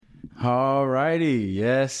All righty.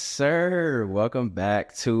 Yes, sir. Welcome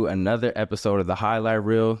back to another episode of the Highlight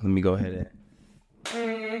Reel. Let me go ahead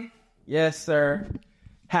and... Yes, sir.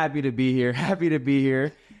 Happy to be here. Happy to be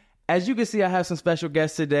here. As you can see, I have some special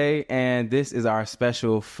guests today, and this is our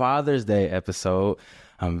special Father's Day episode.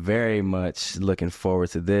 I'm very much looking forward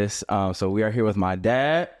to this. So we are here with my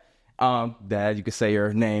dad. Dad, you can say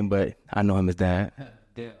your name, but I know him as Dad.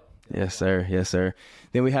 Dale. Yes, sir. Yes, sir.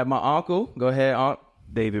 Then we have my uncle. Go ahead, Unc.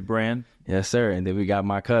 David Brand. Yes, sir. And then we got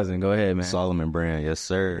my cousin. Go ahead, man. Solomon Brand. Yes,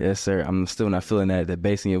 sir. Yes, sir. I'm still not feeling that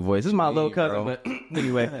bass in your voice. This is my little cousin, but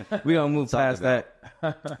anyway, we're going to move past that.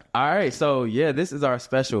 All right. So, yeah, this is our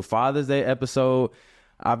special Father's Day episode.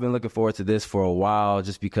 I've been looking forward to this for a while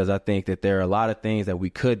just because I think that there are a lot of things that we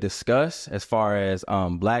could discuss as far as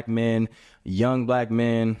black men, young black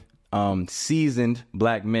men, seasoned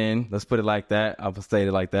black men. Let's put it like that. I'll state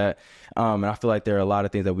it like that. And I feel like there are a lot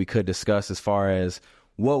of things that we could discuss as far as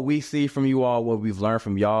what we see from you all, what we've learned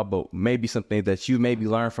from y'all, but maybe something that you maybe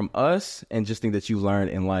learned from us and just think that you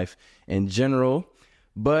learned in life in general.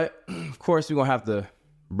 But of course, we're going to have to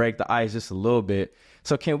break the ice just a little bit.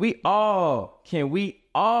 So can we all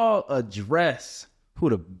address who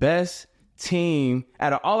the best team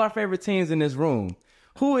out of all our favorite teams in this room?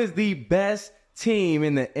 Who is the best team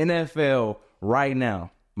in the NFL right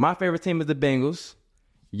now? My favorite team is the Bengals.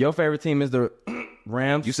 Your favorite team is the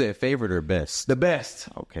Rams. You said favorite or best? The best.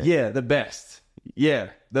 Okay. Yeah, the best.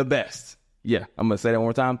 Yeah, the best. Yeah, I'm going to say that one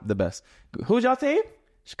more time. The best. Who's y'all team?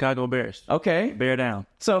 Chicago Bears. Okay. Bear down.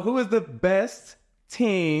 So who is the best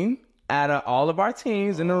team out of all of our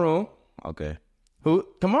teams in the room? Okay. Who?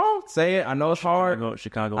 Come on, say it. I know it's hard.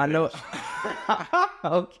 Chicago I know.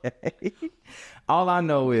 Okay. All I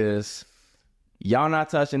know is y'all not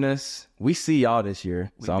touching us. We see y'all this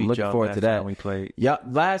year, so I'm looking forward to that. We played. Yeah,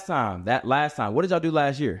 last time. What did y'all do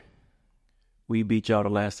last year? We beat y'all the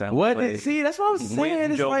last time. What? We played See, that's what I was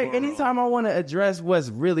saying. It's Joe like Burrow. anytime I want to address what's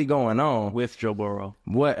really going on, with Joe Burrow.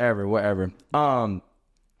 whatever. All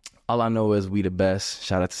I know is we the best.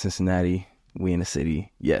 Shout out to Cincinnati. We in the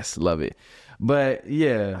city. Yes, love it. But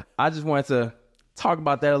yeah, I just wanted to talk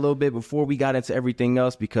about that a little bit before we got into everything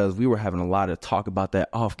else because we were having a lot of talk about that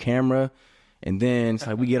off camera. And then it's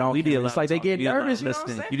like we get on. It's like they get nervous. You know what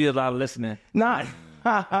I'm saying? You did a lot of listening. Not.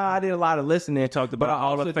 I did a lot of listening. Talked but about I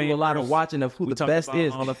all also the do a lot of watching of who the best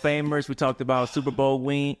is. All the famers. We talked about Super Bowl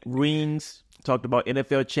rings. Talked about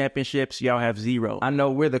NFL championships. Y'all have 0. I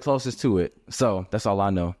know we're the closest to it. So that's all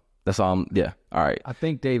I know. That's all. Yeah. All right. I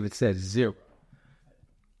think David said 0.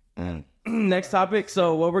 Next topic.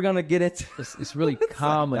 So what we're going to get into. It's really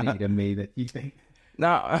comedy to me that you think.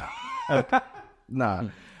 Nah. Nah.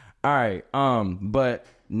 All right. But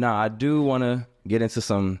I do want to get into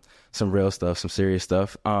some real stuff, some serious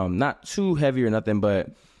stuff. Not too heavy or nothing,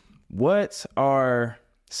 but what are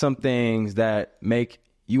some things that make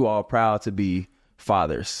you all proud to be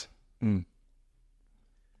fathers?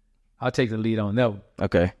 I'll take the lead on that one.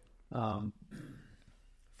 Okay.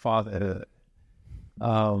 Fatherhood.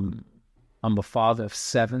 I'm a father of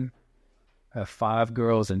 7. I have 5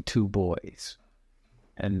 girls and 2 boys.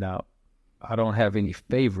 And I don't have any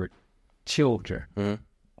favorite children. Mm-hmm.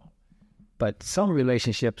 But some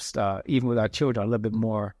relationships, even with our children, are a little bit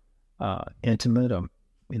more intimate or,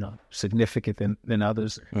 significant than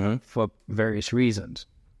others for various reasons.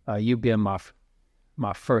 You being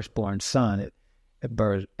my firstborn son, it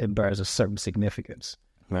bears a certain significance.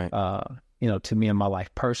 Right. To me in my life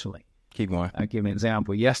personally. Keep going. I'll give you an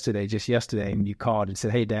example. Just yesterday, you called and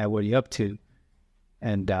said, "Hey, Dad, what are you up to?"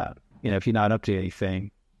 And, if you're not up to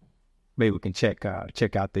anything, maybe we can check out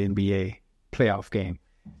the NBA playoff game.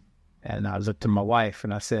 And I looked to my wife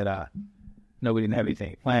and I said, "No, we didn't have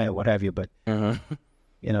anything planned, what have you." But,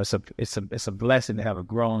 it's a blessing to have a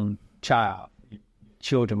grown child.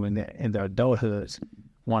 Children, when they're in their adulthoods,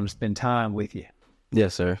 want to spend time with you.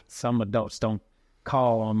 Yes, sir. Some adults don't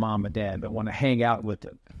call on mom or dad, but want to hang out with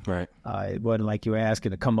them. Right. It wasn't like you were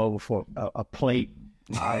asking to come over for a plate,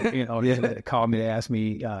 call me to ask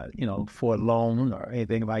me, for a loan or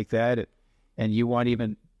anything like that. And you weren't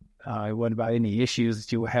even, it wasn't about any issues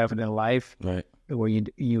that you were having in life. Right. Where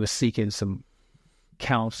you were seeking some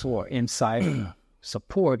counsel or insight,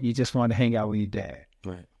 support. You just wanted to hang out with your dad.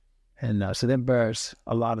 Right. And so that bears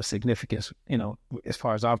a lot of significance, as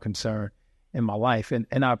far as I'm concerned in my life.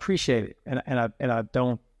 And I appreciate it. And I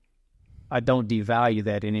don't devalue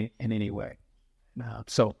that in any way.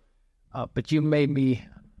 But you made me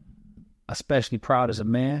especially proud as a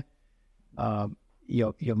man.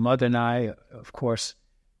 Your mother and I, of course,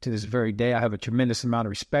 to this very day, I have a tremendous amount of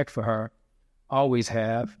respect for her. Always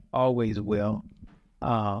have, always will.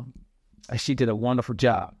 She did a wonderful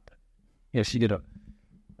job. She did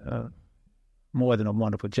more than a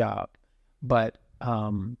wonderful job. But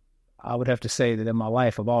I would have to say that in my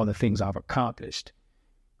life, of all the things I've accomplished,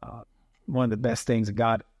 one of the best things that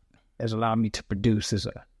God has allowed me to produce is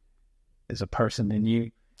a person in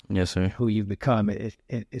you. Yes, sir. Who you've become.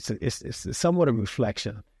 It's somewhat a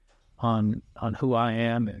reflection on who I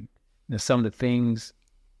am, and some of the things,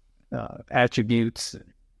 attributes,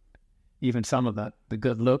 even some of the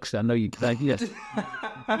good looks. I know you yes, you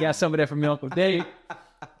got some of that from your Uncle Dave,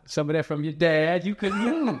 some of that from your dad. You couldn't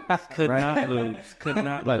use. Could not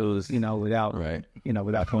lose. Without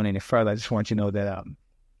without going any further, I just want you to know that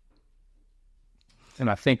and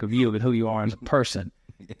I think of you and who you are as a person.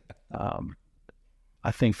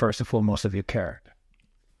 I think first and foremost of your character.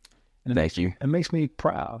 And Thank you. It makes me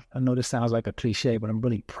proud. I know this sounds like a cliche, but I'm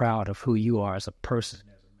really proud of who you are as a person.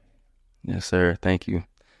 Yes, sir. Thank you.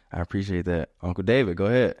 I appreciate that. Uncle David, go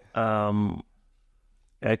ahead.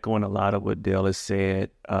 Echoing a lot of what Dale has said,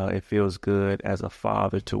 it feels good as a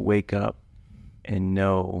father to wake up and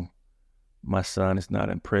know my son is not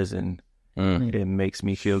in prison. It makes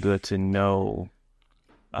me feel good to know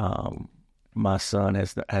my son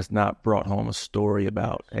has not brought home a story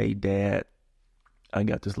about, hey, Dad, I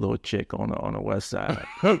got this little chick on the west side.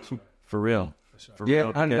 For real.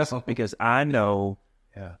 Yeah, I know. Because I know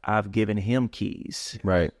I've given him keys.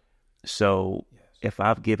 Right. So if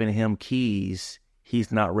I've given him keys,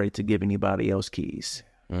 he's not ready to give anybody else keys.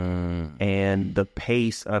 And the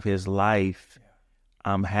pace of his life,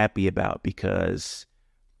 I'm happy about, because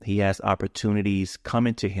he has opportunities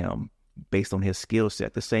coming to him based on his skill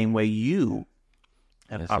set, the same way you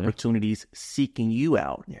have opportunities seeking you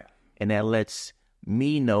out. Yeah. And that lets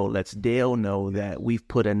me know, lets Dale know that we've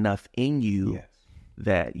put enough in you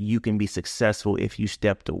that you can be successful if you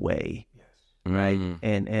stepped away. Right.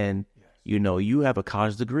 And you have a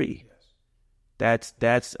college degree.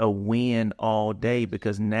 That's a win all day,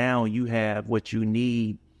 because now you have what you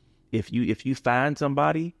need. If you find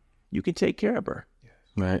somebody, you can take care of her.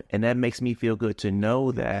 Right. And that makes me feel good to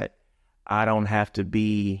know that I don't have to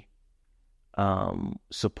be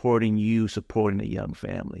supporting a young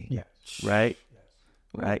family. Yes. Right? Yes.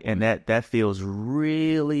 Right. And that feels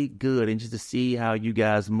really good. And just to see how you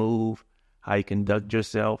guys move, how you conduct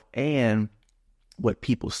yourself, and what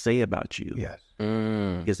people say about you. Yes.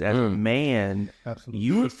 Because as a man,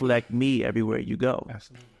 you reflect me everywhere you go.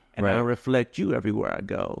 Absolutely. And I reflect you everywhere I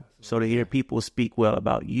go. Absolutely. So to hear people speak well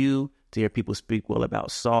about you, to hear people speak well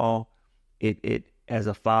about Saul, it as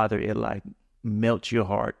a father, it like melts your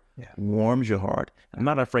heart, warms your heart. I'm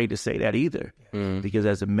not afraid to say that either, because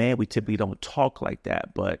as a man, we typically don't talk like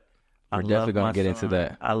that. But we're definitely gonna get into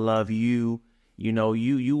that. I love you.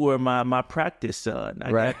 You were my practice son.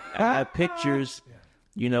 I got pictures.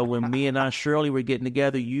 When me and Aunt Shirley were getting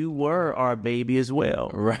together, you were our baby as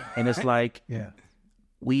well. Right. And it's like,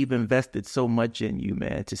 we've invested so much in you,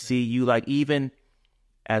 man, to see you, like, even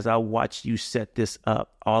as I watch you set this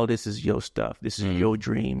up, all of this is your stuff. This is your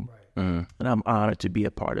dream. And I'm honored to be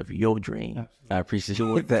a part of your dream. Absolutely. I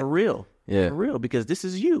appreciate that. For real. Yeah. For real, because this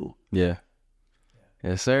is you. Yeah.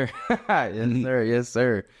 Yes, sir. Yes, sir. Yes,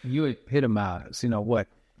 sir. You epitomize, what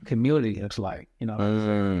community looks like.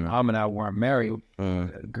 Mom and I weren't married a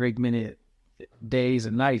great many days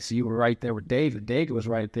and nights. You were right there with David. David was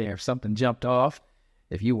right there. If something jumped off,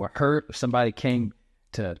 if you were hurt, if somebody came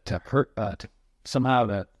to hurt, to somehow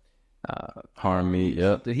to harm me,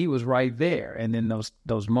 he was right there. And then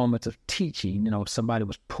those moments of teaching, somebody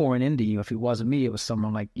was pouring into you. If it wasn't me, it was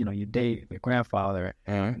someone like your Dave, your grandfather,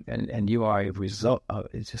 and you are a result of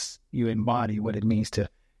it's just you embody what it means to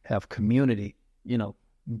have community,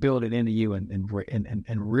 build it into you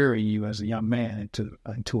and rearing you as a young man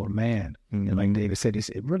into a man. And like David said,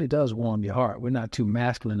 it really does warm your heart. We're not too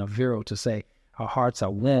masculine or virile to say our hearts are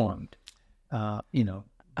warmed.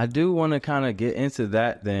 I do want to kind of get into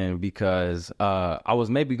that then, because I was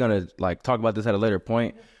maybe going to like talk about this at a later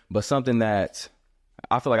point, but something that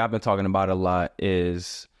I feel like I've been talking about a lot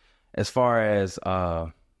is as far as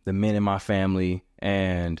the men in my family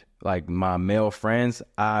and like my male friends,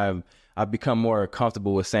 I've become more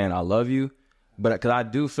comfortable with saying I love you. But because I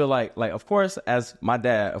do feel like, of course, as my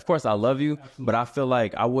dad, of course I love you, but I feel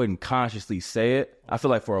like I wouldn't consciously say it. I feel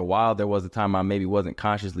like for a while there was a time I maybe wasn't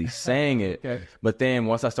consciously saying it. Okay. But then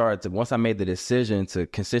once I made the decision to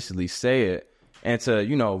consistently say it and to,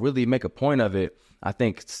 really make a point of it, I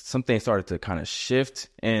think something started to kind of shift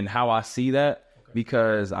in how I see that,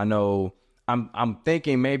 because I know I'm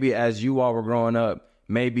thinking maybe as you all were growing up,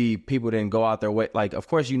 maybe people didn't go out their way. Like, of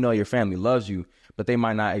course, your family loves you, but they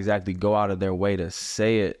might not exactly go out of their way to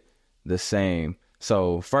say it the same.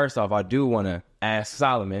 So first off, I do want to ask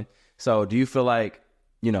Solomon, so do you feel like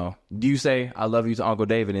you know, do you say I love you to Uncle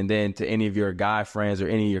David, and then to any of your guy friends or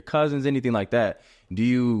any of your cousins, anything like that? Do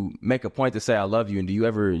you make a point to say I love you, and do you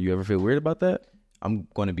ever feel weird about that? I'm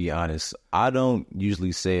going to be honest. I don't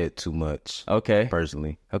usually say it too much. Okay.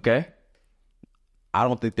 Personally. Okay. I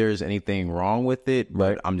don't think there's anything wrong with it,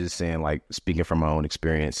 but Right. I'm just saying, like, speaking from my own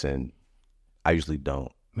experience, and I usually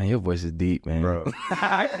don't. Man, your voice is deep, man. Bro.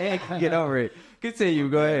 I can't get over it. Continue.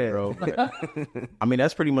 Go ahead, Bro. I mean,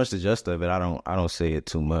 that's pretty much the gist of it. I don't say it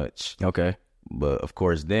too much. Okay. But of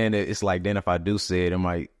course, then it's like, then if I do say it, it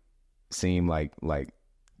might seem like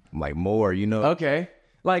more, you know? Okay.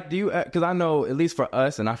 Like, do you, because I know, at least for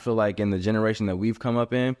us, and I feel like in the generation that we've come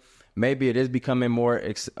up in, maybe it is becoming more,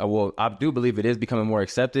 well, I do believe it is becoming more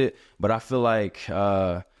accepted, but I feel like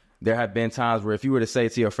there have been times where if you were to say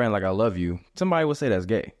to your friend, like, I love you, somebody would say that's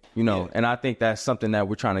gay, you know? And I think that's something that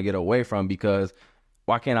we're trying to get away from, because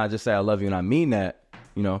why can't I just say I love you and I mean that,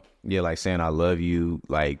 you know? Yeah, like saying I love you,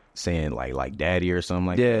 like saying like daddy or something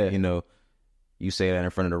like Yeah. that, you know? You say that in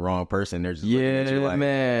front of the wrong person, they're just looking Yeah, at you like,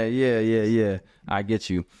 man. Yeah. I get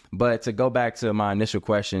you. But to go back to my initial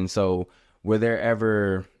question, so were there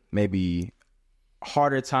ever maybe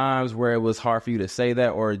harder times where it was hard for you to say that,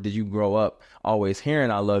 or did you grow up always hearing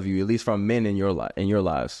 "I love you," at least from men in your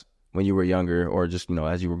lives when you were younger, or just, you know,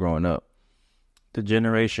 as you were growing up? The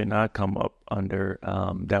generation I come up under,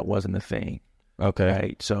 that wasn't a thing. Okay.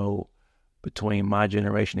 Right. So between my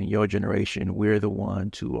generation and your generation, we're the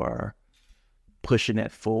ones who are pushing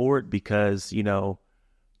that forward, because, you know,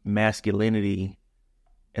 masculinity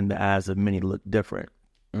in the eyes of many look different.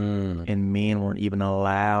 And men weren't even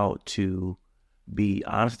allowed to be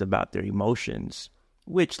honest about their emotions,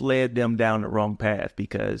 which led them down the wrong path,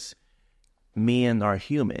 because men are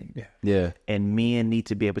human. Yeah. And men need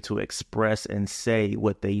to be able to express and say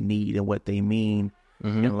what they need and what they mean.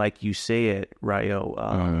 And like you said,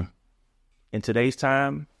 Rayo, in today's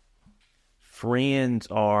time, friends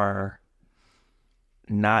are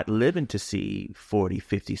not living to see 40,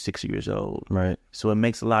 50, 60 years old. Right. So it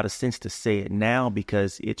makes a lot of sense to say it now,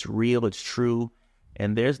 because it's real, it's true,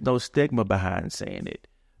 and there's no stigma behind saying it.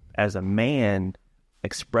 As a man,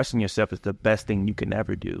 expressing yourself is the best thing you can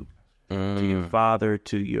ever do. To your father,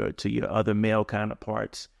 to your other male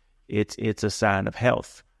counterparts, it's a sign of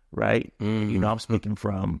health, right? You know, I'm speaking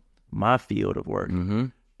from my field of work,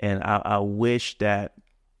 and I wish that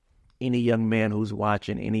any young man who's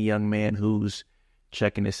watching, any young man who's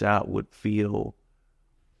checking this out would feel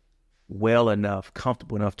well enough,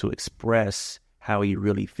 comfortable enough to express how he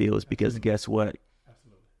really feels. Because guess what?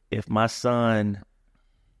 If my son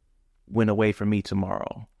went away from me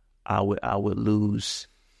tomorrow, I would lose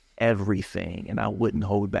everything, and I wouldn't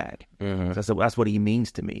hold back. That's what he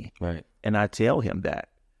means to me. Right. And I tell him that,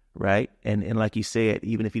 right? And like you said,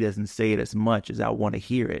 even if he doesn't say it as much as I want to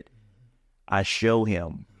hear it, I show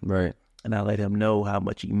him. Right. And I let him know how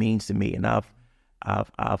much he means to me. And I've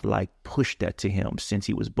like pushed that to him since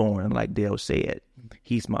he was born. And like Dale said,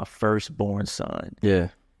 he's my firstborn son. Yeah.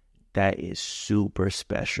 That is super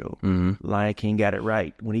special. Lion King got it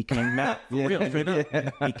right. When he came out, for real, straight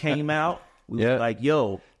up, he came out, we was like,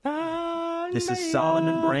 yo, this is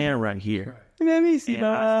Solomon Brand right here. Let me see.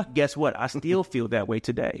 And guess what? I still feel that way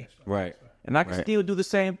today. Right. And I can still do the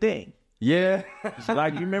same thing. Yeah.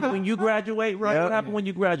 Like, you remember when you graduated, right? Yep. What happened when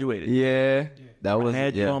you graduated? Yeah. That was I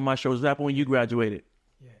had you on my shoulders. What happened when you graduated?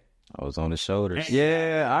 I was on the shoulders.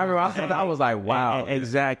 Yeah. I remember. I was like, wow.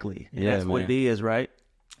 Exactly. And Yeah, that's what man. it is, right?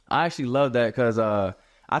 I actually love that, because I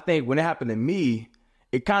think when it happened to me,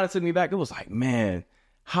 it kind of took me back. It was like, man,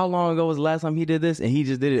 how long ago was the last time he did this? And he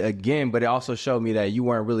just did it again. But it also showed me that you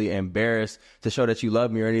weren't really embarrassed to show that you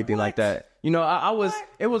love me or anything like that. You know, I was.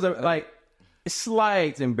 It was a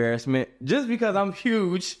slight embarrassment just because I'm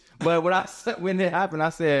huge. But when it happened, I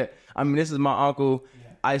said, I mean, this is my uncle.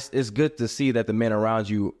 It's good to see that the men around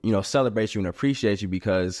you, you know, celebrate you and appreciate you,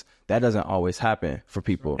 because that doesn't always happen for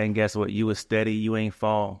people. And guess what? You was steady. You ain't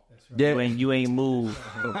fall. Yeah. You ain't move.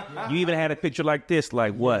 You even had a picture like this.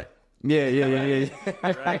 Like what? Yeah.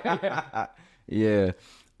 Yeah.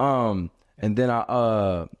 And then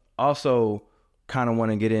I also kind of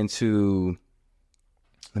want to get into,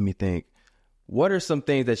 let me think, what are some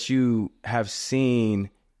things that you have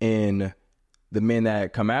seen in the men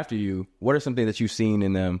that come after you? What are some things that you've seen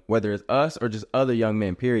in them, whether it's us or just other young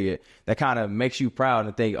men, period, that kind of makes you proud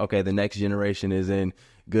and think, okay, the next generation is in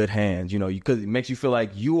good hands, you know, because it makes you feel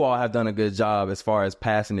like you all have done a good job as far as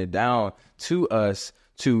passing it down to us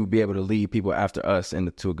to be able to lead people after us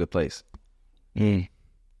into a good place. You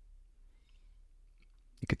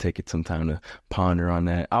could take it some time to ponder on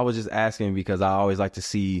that. I was just asking because I always like to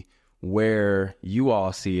see where you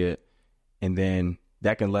all see it, and then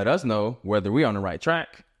that can let us know whether we're on the right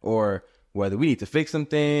track or whether we need to fix some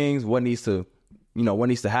things, what needs to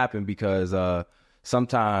happen, because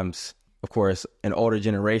sometimes, of course, an older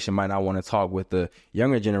generation might not want to talk with the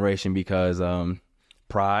younger generation because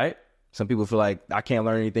pride. Some people feel like I can't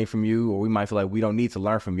learn anything from you, or we might feel like we don't need to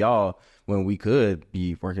learn from y'all when we could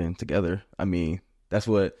be working together. I mean, that's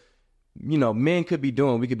what, men could be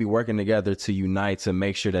doing. We could be working together to unite, to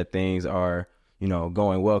make sure that things are,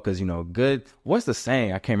 going well. Because, good, what's the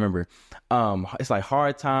saying? I can't remember. It's like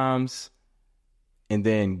hard times and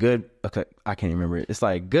then good. Okay, I can't remember it. It's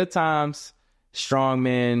like good times, strong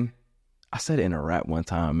men. I said it in a rap one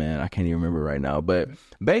time, man. I can't even remember right now. But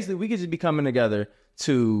basically, we could just be coming together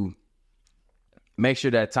to make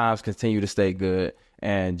sure that times continue to stay good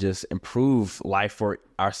and just improve life for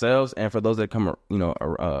ourselves and for those that come,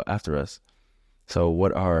 after us. So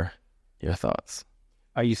what are your thoughts?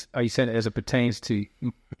 Are you saying it as it pertains to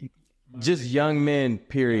just young men,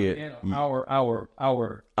 period? Our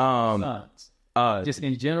sons. Just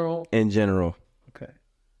in general? In general. Okay.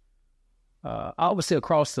 I would say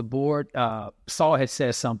across the board, Saul had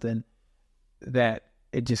said something that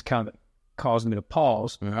it just kind of caused me to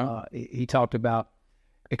pause. He talked about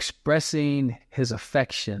expressing his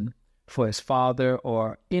affection for his father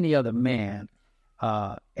or any other man,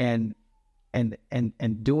 and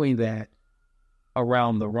doing that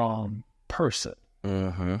around the wrong person.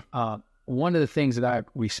 One of the things that I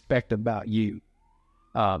respect about you,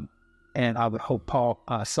 and I would hope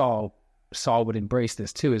Saul would embrace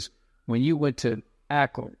this too, is when you went to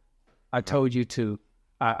Akron, I told you to.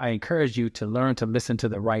 I encourage you to learn to listen to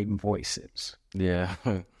the right voices. Yeah.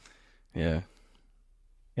 Yeah.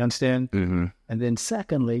 You understand? Mm-hmm. And then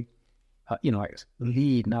secondly,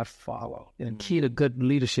 lead, not follow. And key to good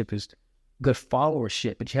leadership is good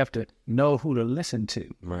followership, but you have to know who to listen to.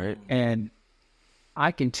 Right. And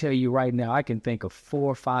I can tell you right now, I can think of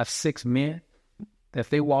 4, 5, 6 men that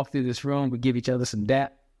if they walk through this room, we give each other some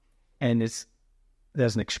dap, and there's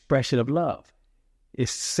an expression of love.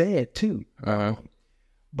 It's said too.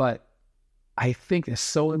 But I think it's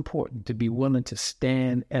so important to be willing to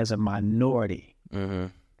stand as a minority, and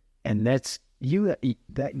that's you.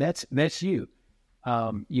 That's you.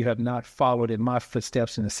 You have not followed in my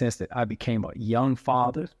footsteps in the sense that I became a young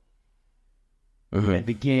father and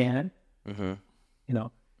began,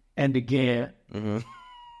 and began,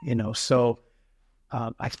 So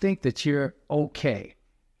I think that you're okay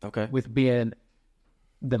with being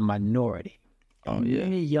the minority.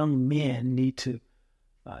 Many young men need to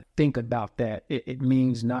think about that. It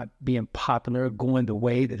means not being popular, going the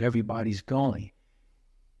way that everybody's going.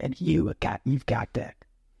 And you've got that.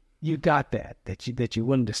 You got that you're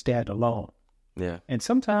willing to stand alone. Yeah. And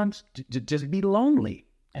sometimes just be lonely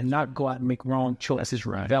and not go out and make wrong choices.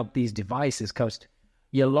 Right. Develop these devices because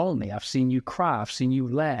you're lonely. I've seen you cry. I've seen you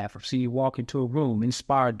laugh. I've seen you walk into a room,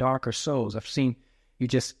 inspire darker souls. I've seen you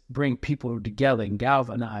just bring people together and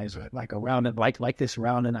galvanize around it, like this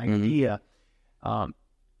around an idea.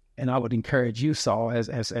 And I would encourage you, Saul,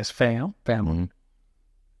 as family.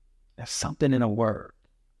 There's something in a word.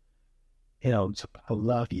 I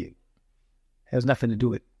love you. It has nothing to do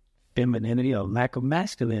with femininity or lack of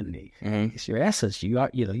masculinity. It's your essence.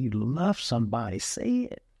 You love somebody. Say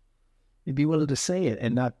it. You be willing to say it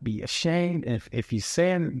and not be ashamed. And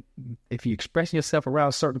if you express yourself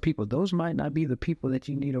around certain people, those might not be the people that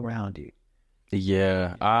you need around you.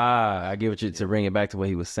 Yeah. I get what to bring it back to what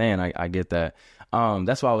he was saying. I get that.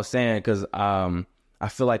 That's what I was saying, because I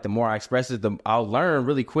feel like the more I express it, I'll learn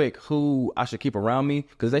really quick who I should keep around me.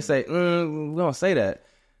 Because they say, we don't say that.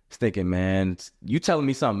 It's thinking, man, you telling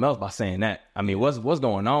me something else by saying that. I mean, what's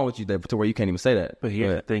going on with you there to where you can't even say that? But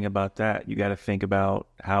here's the thing about that. You got to think about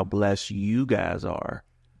how blessed you guys are.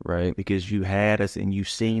 Right. Because you had us and you've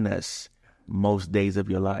seen us most days of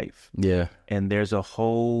your life. Yeah. And there's a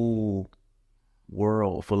whole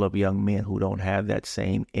world full of young men who don't have that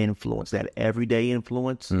same influence, that everyday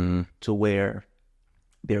influence, to where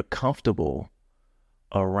they're comfortable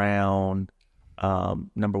around,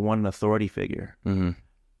 number one, an authority figure.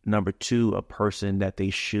 Number two, a person that they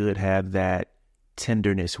should have that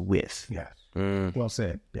tenderness with. Yes. Well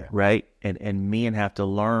said. Yeah. Right? And men have to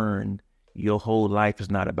learn your whole life is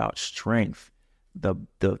not about strength.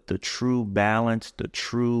 The true balance, the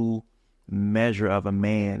true measure of a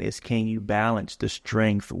man is, can you balance the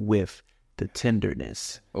strength with the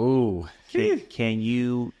tenderness? Oh, can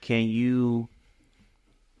you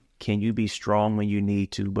be strong when you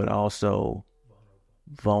need to, but also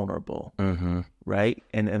vulnerable, right?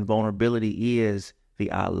 And vulnerability is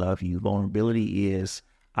the I love you. Vulnerability is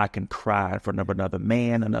I can cry for another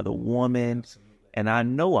man, another woman, and I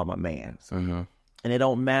know I'm a man. And it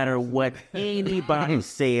don't matter what anybody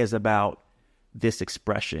says about this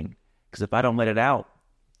expression. Because if I don't let it out,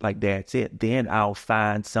 like Dad said, then I'll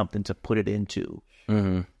find something to put it into.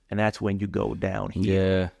 And that's when you go downhill.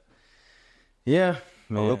 Yeah. Yeah.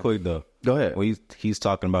 Man. Real quick though. Go ahead. Well, he's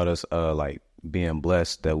talking about us like being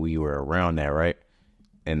blessed that we were around that, right?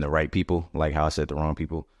 And the right people, like how I said the wrong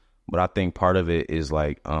people. But I think part of it is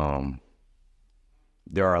like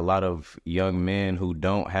there are a lot of young men who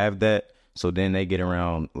don't have that. So then they get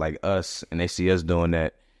around like us and they see us doing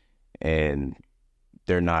that and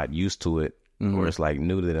they're not used to it or it's like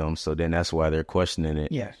new to them. So then that's why they're questioning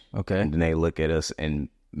it. Yes. Okay. And then they look at us and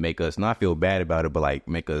make us not feel bad about it, but like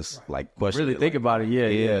make us like question Really it. think about it. Yeah.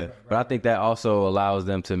 Yeah. But I think that also allows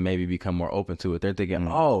them to maybe become more open to it. They're thinking,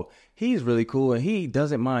 oh, he's really cool and he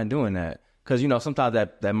doesn't mind doing that. Because, you know, sometimes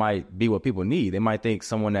that might be what people need. They might think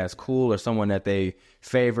someone that's cool or someone that they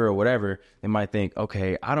favor or whatever. They might think,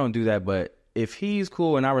 okay, I don't do that, but if he's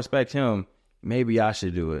cool and I respect him, maybe I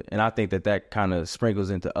should do it. And I think that kind of sprinkles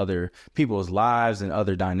into other people's lives and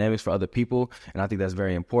other dynamics for other people. And I think that's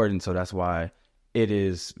very important. So that's why it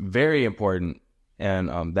is very important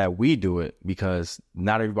and that we do it, because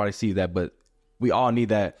not everybody sees that, but we all need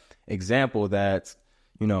that example that,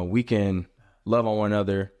 you know, we can love on one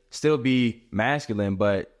another, still be masculine,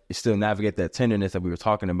 but still navigate that tenderness that we were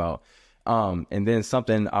talking about. And then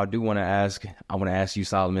something I want to ask you,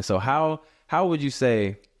 Solomon. So how would you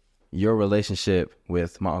say your relationship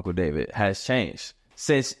with my Uncle David has changed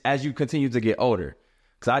since as you continue to get older?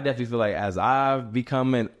 Because I definitely feel like as I've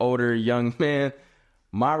become an older young man,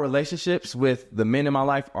 my relationships with the men in my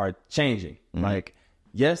life are changing. Like,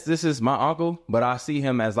 yes, this is my uncle, but I see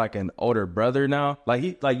him as like an older brother now.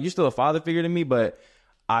 Like you're still a father figure to me, but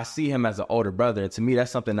I see him as an older brother. And to me,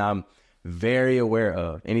 that's something I'm very aware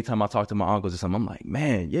of. Anytime I talk to my uncles or something, I'm like,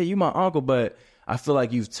 man, yeah, you my uncle, but I feel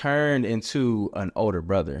like you've turned into an older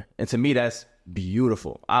brother. And to me, that's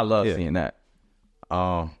beautiful. I love seeing that.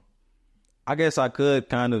 I guess I could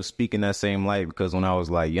kind of speak in that same light because when I was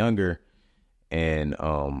like younger and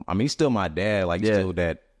I mean, he's still my dad, like still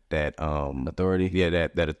that Authority. Yeah,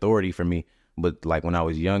 that authority for me. But like when I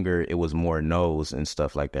was younger, it was more no's and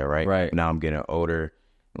stuff like that, right? Right. Now I'm getting older,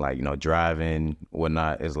 like, you know, driving,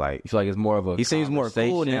 whatnot. It's like, You feel like it's more of a he seems more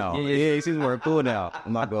cool conversation? now. Yeah. Yeah, he seems more cool now.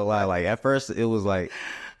 I'm not gonna lie. Like at first it was like,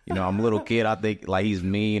 you know, I'm a little kid. I think like he's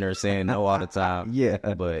mean or saying no all the time. Yeah.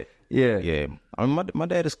 But Yeah. I mean, my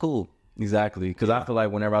dad is cool. Exactly. Because I feel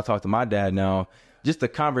like whenever I talk to my dad now, just the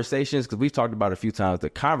conversations, because we've talked about it a few times, the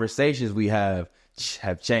conversations we have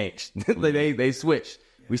changed. They switched.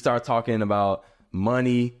 We start talking about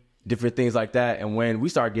money, different things like that. And when we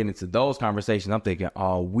start getting into those conversations, I'm thinking,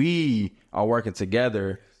 oh, we are working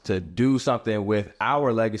together to do something with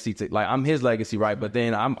our legacy. Like, I'm his legacy, right? But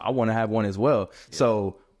then I want to have one as well. Yeah.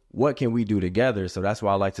 So what can we do together? So that's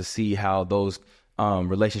why I like to see how those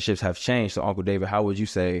relationships have changed. So Uncle David, how would you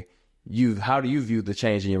say how do you view the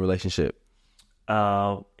change in your relationship?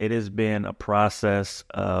 It has been a process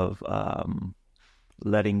of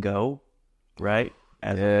letting go, right?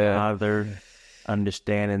 As a father,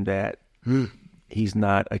 understanding that he's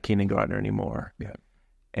not a kindergartner anymore. Yeah.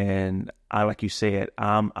 And like you said,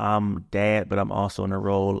 I'm dad, but I'm also in the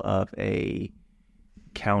role of a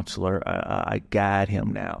counselor. I guide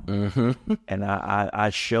him now. And I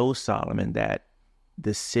show Solomon that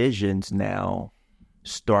decisions now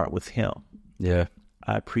start with him. Yeah.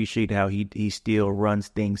 I appreciate how he still runs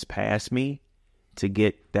things past me to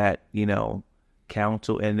get that, you know,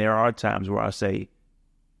 counsel. And there are times where I say,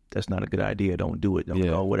 that's not a good idea. Don't do it. Don't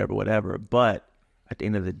go, whatever. But at the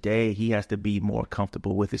end of the day, he has to be more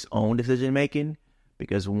comfortable with his own decision making,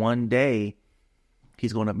 because one day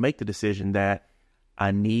he's going to make the decision that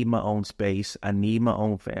I need my own space. I need my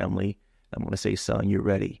own family. I'm going to say, son, you're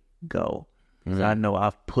ready. Go. Because I know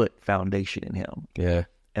I've put foundation in him. Yeah.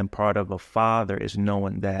 And part of a father is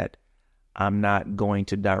knowing that I'm not going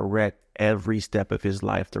to direct every step of his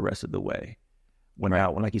life the rest of the way. When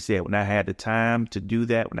like you said, when I had the time to do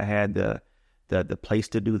that, when I had the place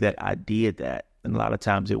to do that, I did that. And a lot of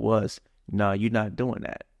times it was, no, you're not doing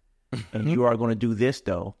that. And you are going to do this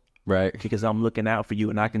though. Right. Because I'm looking out for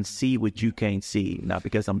you and I can see what you can't see. Not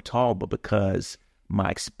because I'm tall, but because my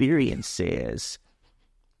experience says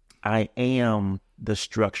I am the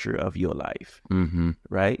structure of your life.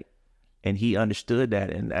 Right. And he understood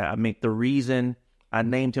that. And I mean, the reason I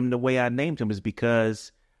named him the way I named him is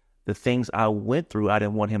because the things I went through, I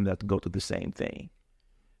didn't want him to have to go through the same thing.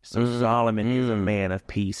 So Solomon is a man of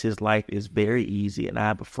peace. His life is very easy. And I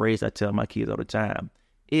have a phrase I tell my kids all the time.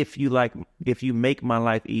 If you make my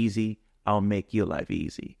life easy, I'll make your life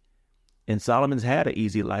easy. And Solomon's had an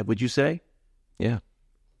easy life, would you say? Yeah.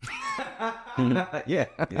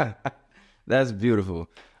 Yeah. That's beautiful.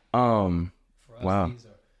 Wow. These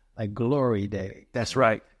are like glory day. That's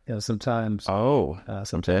right. Sometimes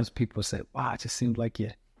Sometimes people say, "Wow, it just seems like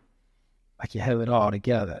you have it all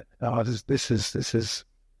together." Oh, this is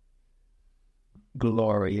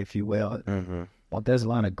glory, if you will. Well, there's a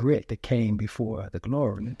lot of grit that came before the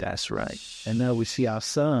glory. That's right. And now we see our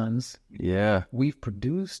sons. Yeah. We've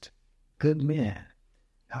produced good men.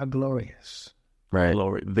 How glorious. Right.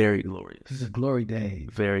 Glory, very glorious. This is glory day.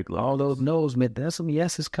 Very glorious. All those no's meant there's some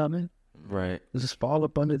yeses coming. Right. Just fall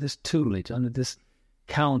up under this tutelage, under this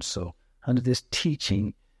counsel, under this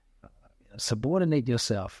teaching. Subordinate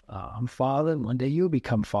yourself. I'm father. One day you'll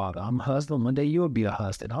become father. I'm husband. One day you'll be a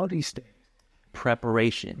husband. All these things.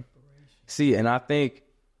 Preparation. See, and I think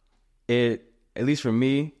at least for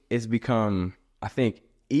me, it's become, I think,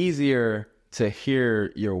 easier to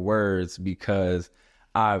hear your words because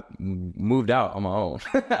I moved out on my own.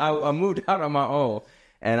 I moved out on my own,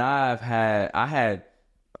 and I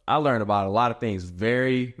learned about a lot of things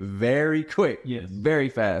very, very quick, very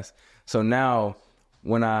fast. So now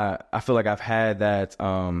when I feel like I've had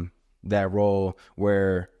that role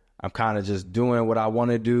where I'm kind of just doing what I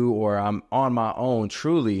want to do, or I'm on my own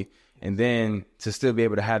truly, and then to still be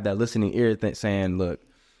able to have that listening ear saying, look,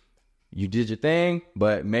 you did your thing,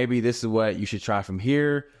 but maybe this is what you should try from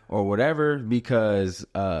here or whatever, because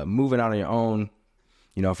moving out on your own,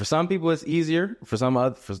 for some people it's easier. For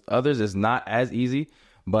others, it's not as easy.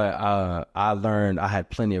 But I learned I had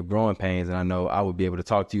plenty of growing pains, and I know I would be able to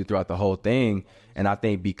talk to you throughout the whole thing. And I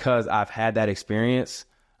think because I've had that experience,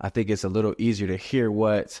 I think it's a little easier to hear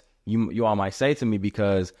what you all might say to me,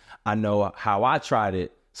 because I know how I tried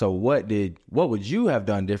it. So what would you have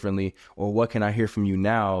done differently, or what can I hear from you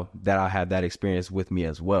now that I had that experience with me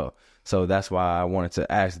as well? So that's why I wanted to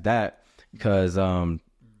ask that, because of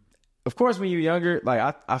course when you're younger,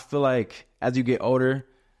 like I feel like as you get older,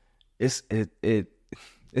 it's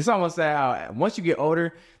almost like how once you get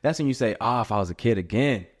older, that's when you say, if I was a kid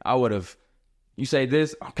again, I would have. You say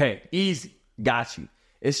this, okay, easy, got you.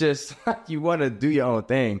 It's just like you want to do your own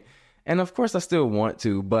thing, and of course I still want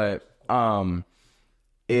to, but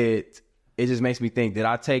it just makes me think, did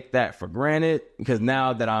I take that for granted? Because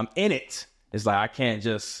now that I'm in it, it's like I can't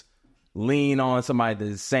just lean on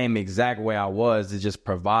somebody the same exact way I was to just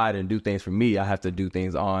provide and do things for me. I have to do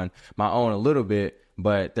things on my own a little bit,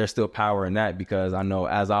 but there's still power in that, because I know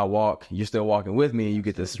as I walk, you're still walking with me, and you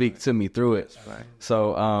get to speak to me through it. Right.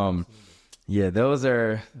 So,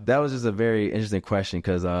 that was just a very interesting question,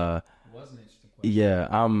 because yeah,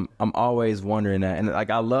 I'm always wondering that, and like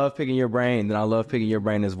I love picking your brain, and I love picking your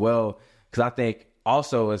brain as well, because I think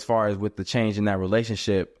also as far as with the change in that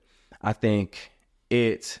relationship, I think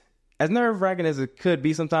it, as nerve-wracking as it could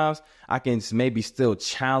be sometimes, I can maybe still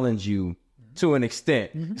challenge you to an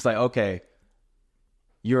extent. Mm-hmm. It's like, okay,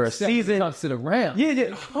 you're a seasoned. Comes to the round.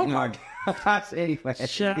 Yeah. Oh my gosh. Anyway,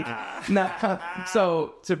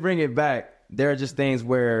 so to bring it back, there are just things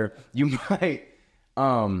where you might,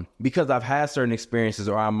 because I've had certain experiences,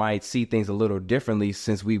 or I might see things a little differently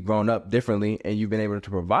since we've grown up differently, and you've been able to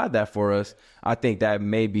provide that for us. I think that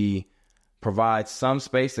maybe provides some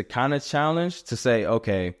space to kind of challenge, to say,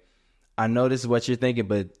 okay, I know this is what you're thinking,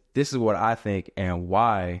 but this is what I think, and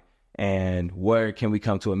why, and where can we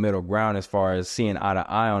come to a middle ground as far as seeing eye to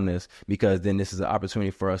eye on this? Because then this is an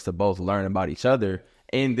opportunity for us to both learn about each other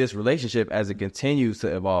in this relationship as it continues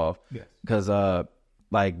to evolve. Because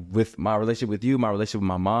like with my relationship with you, my relationship with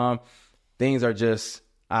my mom, things are just,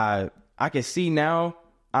 I can see now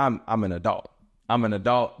I'm an adult.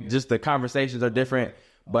 Yeah. Just the conversations are different,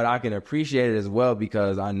 but I can appreciate it as well,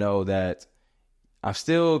 because I know that I'm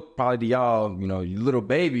still probably to y'all, you little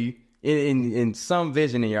baby in some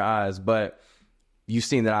vision in your eyes, but you've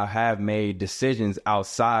seen that I have made decisions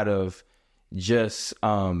outside of just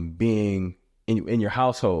being in your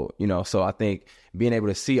household, so I think being able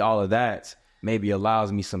to see all of that maybe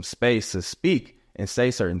allows me some space to speak and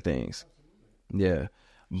say certain things. Yeah.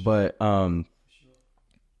 But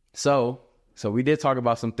so we did talk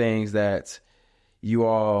about some things that you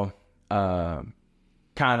all kind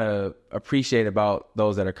of appreciate about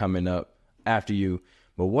those that are coming up after you.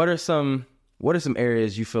 But what are some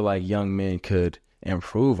areas you feel like young men could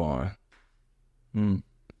improve on?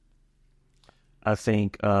 I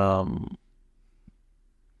think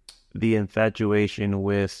the infatuation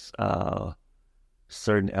with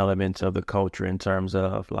certain elements of the culture, in terms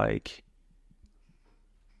of like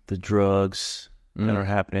the drugs that are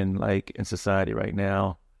happening like in society right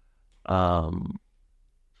now. And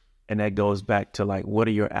that goes back to like, what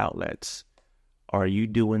are your outlets? Are you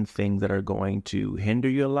doing things that are going to hinder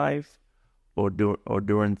your life, or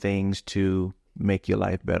doing things to make your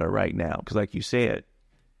life better right now. Because like you said,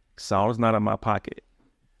 Saul is not in my pocket.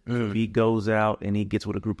 If he goes out and he gets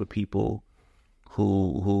with a group of people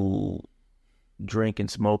who drink and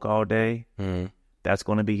smoke all day, that's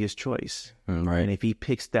going to be his choice. Right. And if he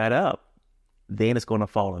picks that up, then it's going to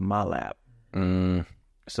fall in my lap.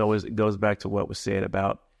 So it goes back to what was said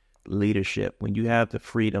about leadership. When you have the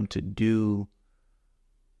freedom to do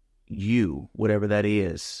you, whatever that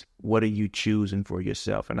is, what are you choosing for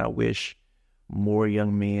yourself? And I wish more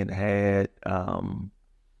young men had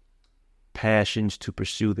passions to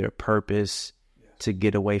pursue their purpose, to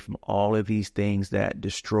get away from all of these things that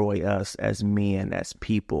destroy us as men, as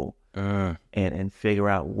people, and figure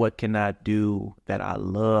out what can I do that I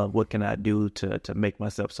love? What can I do to make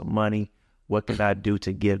myself some money? What can I do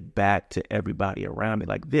to give back to everybody around me?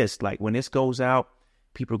 Like this, like when this goes out,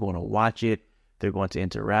 people are going to watch it. They're going to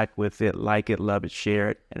interact with it, like it, love it, share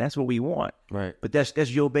it. And that's what we want. Right. But that's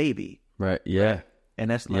your baby. Right. Yeah. And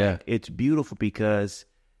that's like, it's beautiful because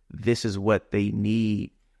this is what they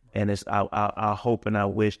need. And it's I hope and I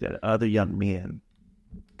wish that other young men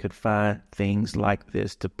could find things like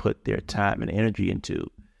this to put their time and energy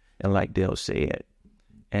into. And like Dale said,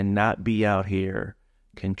 and not be out here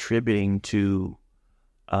contributing to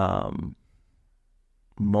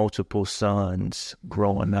multiple sons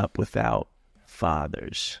growing up without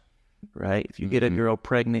fathers. Right? If you get a girl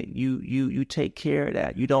pregnant, you take care of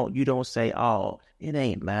that. You don't say, oh, it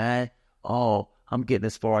ain't mine. Oh, I'm getting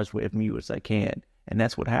as far as with you as I can. And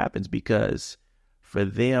that's what happens, because for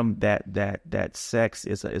them that sex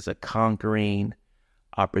is a conquering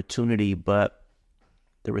opportunity, but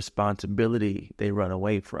the responsibility they run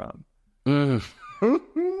away from.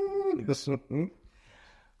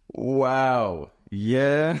 Wow.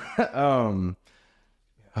 Yeah.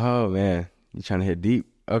 Oh man, you're trying to hit deep.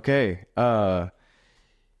 Okay. And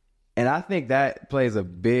I think that plays a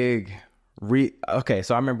big okay,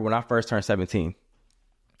 so I remember when I first turned 17,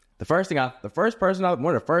 one of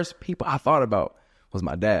the first people I thought about was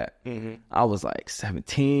my dad. I was like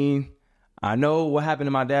 17. I know what happened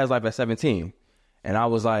in my dad's life at 17. And I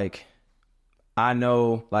was like, I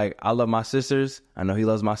know, like, I love my sisters. I know he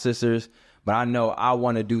loves my sisters, but I know I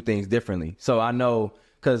want to do things differently. So I know,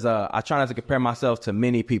 because I try not to compare myself to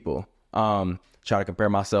many people. Try to compare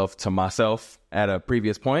myself to myself at a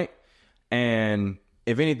previous point. And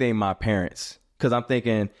if anything, my parents. Because I'm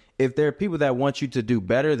thinking, if there are people that want you to do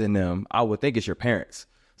better than them, I would think it's your parents.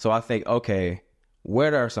 So I think, okay,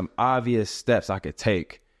 what are some obvious steps I could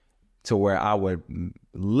take to where I would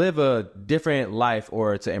live a different life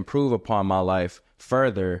or to improve upon my life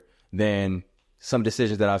further than some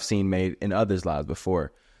decisions that I've seen made in others' lives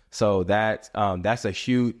before. So that's a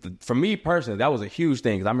huge, for me personally, that was a huge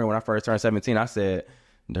thing. Because I remember when I first turned 17, I said,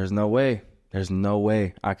 there's no way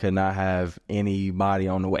I could not have anybody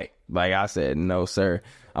on the way. Like I said, no, sir.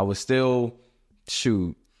 I was still,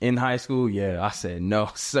 in high school. Yeah, I said, no,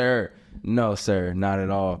 sir, not at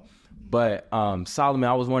all. But Solomon,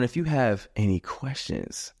 I was wondering if you have any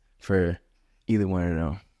questions for either one of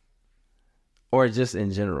them, or just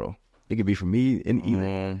in general. It could be for me and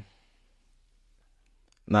either.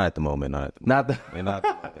 Not at the moment.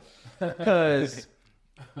 Because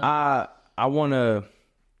I want to,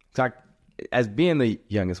 as being the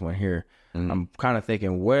youngest one here, I'm kind of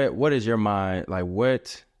thinking, what is your mind, like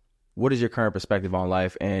what is your current perspective on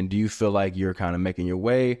life? And do you feel like you're kind of making your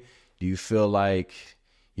way? Do you feel like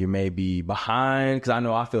you may be behind? Because I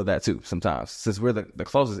know I feel that too sometimes. Since we're the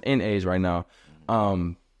closest in age right now,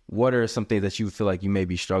 what are some things that you feel like you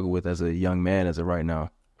maybe struggle with as a young man as of right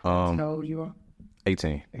now? How old you are?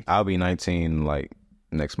 18. I'll be 19 like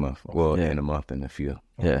next month. Well, in a month and a few.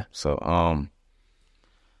 Yeah. So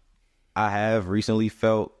I have recently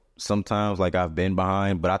felt sometimes like I've been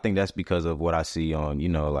behind, but I think that's because of what I see on,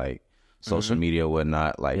 like social media,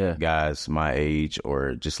 whatnot, like guys my age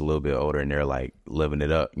or just a little bit older, and they're like living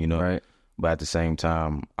it up, Right. But at the same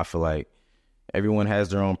time, I feel like everyone has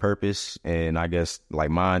their own purpose, and I guess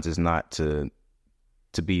like mine's is not to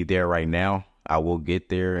be there right now. I will get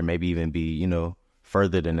there and maybe even be,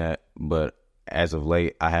 further than that. But as of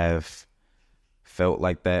late, I have felt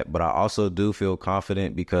like that, but I also do feel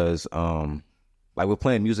confident because, like we're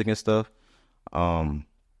playing music and stuff. Yeah,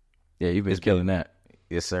 you've been killing that.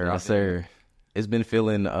 Yes, sir. Yes, sir. It's been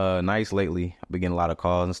feeling nice lately. I've been getting a lot of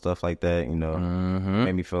calls and stuff like that,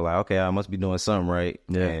 made me feel like, okay, I must be doing something right.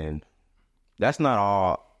 Yeah. And that's not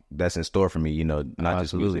all that's in store for me, not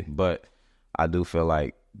just music, but I do feel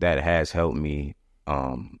like that has helped me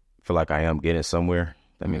feel like I am getting somewhere.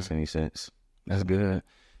 That makes any sense. That's good.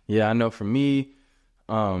 Yeah, I know for me,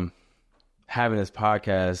 having this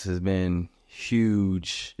podcast has been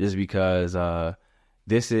huge just because,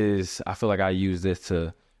 I feel like I use this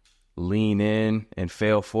to lean in and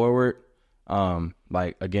fail forward.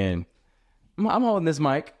 Like, again, I'm holding this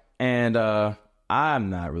mic, and I'm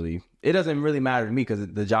not really, it doesn't really matter to me because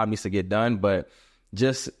the job needs to get done, but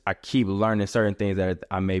just I keep learning certain things that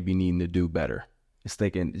I may be needing to do better. It's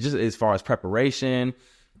thinking just as far as preparation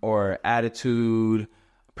or attitude,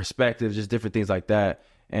 perspective, just different things like that.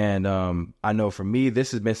 And I know for me,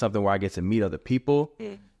 this has been something where I get to meet other people.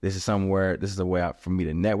 This is a way for me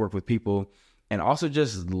to network with people and also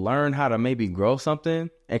just learn how to maybe grow something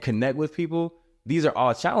and connect with people. These are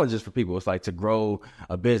all challenges for people. It's like to grow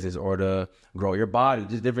a business or to grow your body,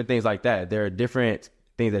 just different things like that. There are different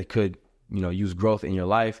things that could, use growth in your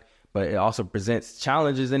life, but it also presents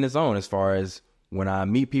challenges in its own as far as when I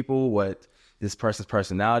meet people, what this person's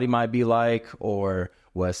personality might be like, or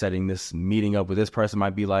what setting this meeting up with this person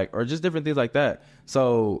might be like, or just different things like that.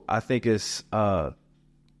 So I think it's, I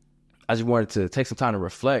just wanted to take some time to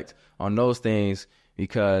reflect on those things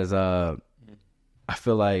because I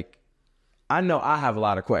feel like I know I have a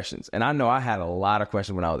lot of questions, and I know I had a lot of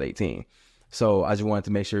questions when I was 18. So I just wanted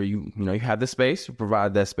to make sure you have the space,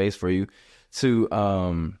 provide that space for you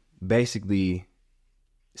to basically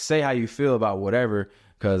say how you feel about whatever.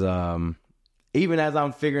 Because even as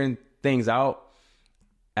I'm figuring things out,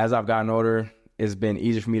 as I've gotten older, it's been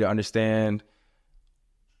easier for me to understand.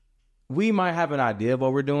 We might have an idea of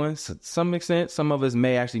what we're doing to some extent. Some of us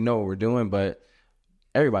may actually know what we're doing, but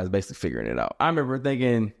everybody's basically figuring it out. I remember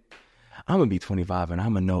thinking, I'm going to be 25 and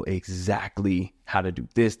I'm going to know exactly how to do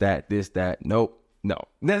this, that. Nope. No,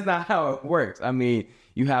 that's not how it works. I mean,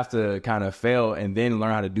 you have to kind of fail and then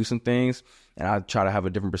learn how to do some things. And I try to have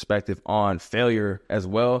a different perspective on failure as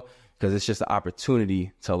well, because it's just an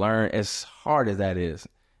opportunity to learn, as hard as that is.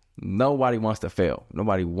 Nobody wants to fail.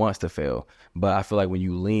 Nobody wants to fail. But I feel like when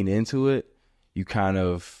you lean into it, you kind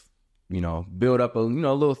of, build up a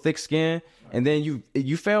little thick skin, and then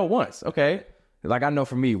you fail once. Okay. Like, I know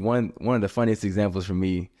for me, one of the funniest examples for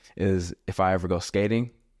me is if I ever go skating.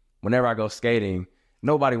 Whenever I go skating,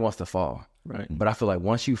 nobody wants to fall. Right. But I feel like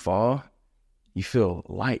once you fall, you feel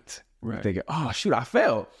light. Right. You're thinking, oh, shoot, I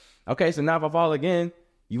fell. Okay, so now if I fall again,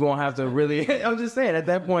 you won't have to really, I'm just saying, at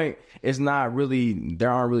that point, there aren't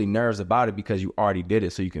really nerves about it because you already did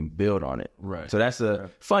it, so you can build on it. Right. So that's a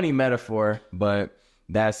funny metaphor, but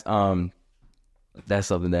that's something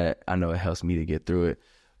that I know it helps me to get through it.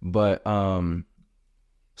 But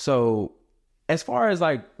so as far as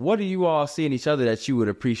like, what do you all see in each other that you would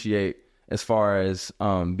appreciate as far as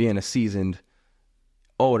being a seasoned,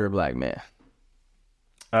 older Black man?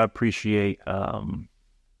 I appreciate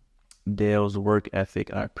Dale's work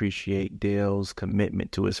ethic. I appreciate Dale's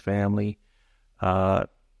commitment to his family. The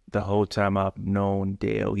whole time I've known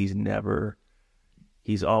Dale,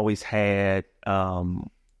 he's always had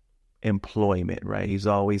employment, right? He's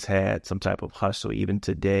always had some type of hustle. Even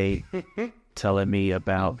today, telling me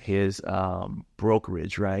about his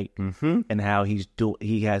brokerage, right? Mm-hmm. And how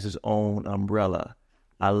he has his own umbrella.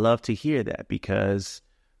 I love to hear that because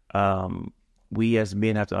we as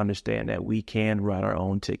men have to understand that we can write our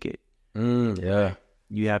own ticket. Yeah.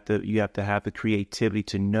 You have to have the creativity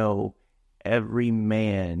to know every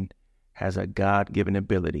man has a God-given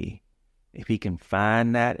ability. If he can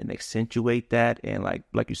find that and accentuate that and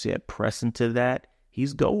like you said, press into that,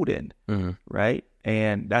 he's golden, right?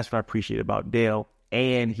 And that's what I appreciate about Dale.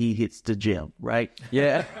 And he hits the gym, right?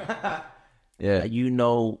 Yeah. Yeah.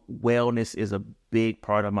 Wellness is a big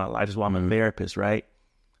part of my life. That's why I'm a therapist, right?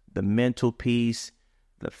 The mental piece,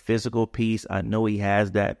 the physical piece, I know he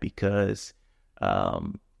has that because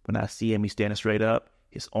when I see him, he's standing straight up.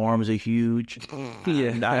 His arms are huge.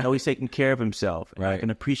 Yeah. I know he's taking care of himself. Right. I can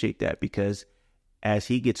appreciate that because as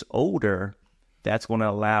he gets older, that's going to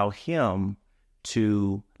allow him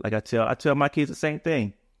to, like I tell my kids the same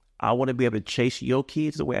thing. I want to be able to chase your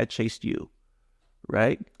kids the way I chased you,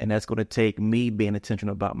 right? And that's going to take me being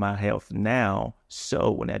intentional about my health now.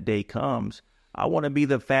 So when that day comes, I want to be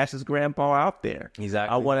the fastest grandpa out there.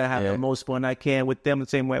 Exactly. I want to have the most fun I can with them the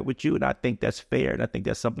same way with you. And I think that's fair. And I think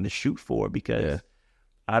that's something to shoot for because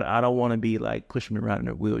I don't want to be like pushing me around in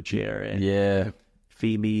a wheelchair and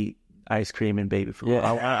feed me ice cream and baby food.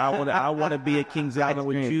 Yeah. I want to be at Kings Island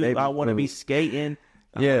with you. I want to be skating.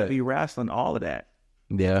 I want to be wrestling, all of that.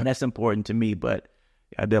 Yeah. And that's important to me, but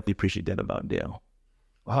I definitely appreciate that about Dale.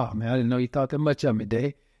 Wow, man, I didn't know you thought that much of me,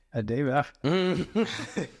 Dave. David, right.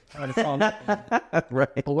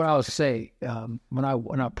 But what I would say, when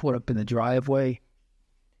I pulled up in the driveway,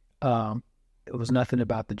 it was nothing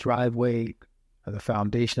about the driveway or the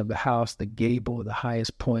foundation of the house, the gable, the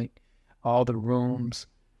highest point, all the rooms.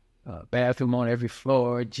 bathroom on every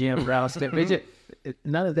floor, gym downstairs.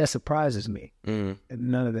 None of that surprises me.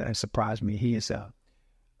 None of that has surprised me. He is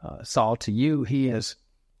Saul, to you, he is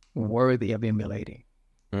worthy of emulating.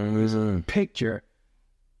 He's a picture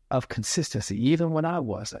of consistency, even when I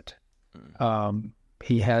wasn't.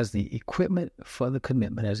 He has the equipment for the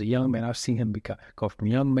commitment. As a young man, I've seen him go from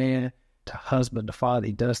young man to husband to father.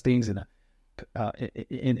 He does things in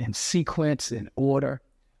sequence, in order,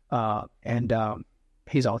 and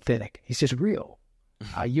he's authentic. He's just real.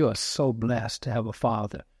 You are so blessed to have a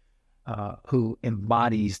father who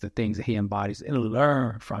embodies the things that he embodies, and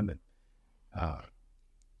learn from him.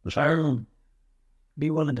 Be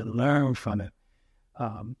willing to learn from him.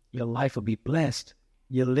 Your life will be blessed.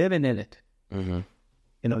 You're living in it.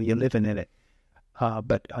 You're living in it.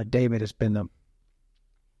 But David has been the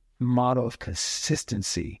model of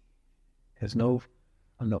consistency. There's no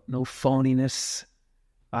phoniness.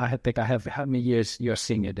 I think I have, how many years you're a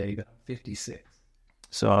senior, David? 56.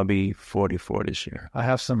 So I'll be 44 this year. I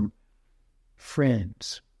have some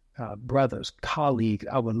friends, brothers, colleagues.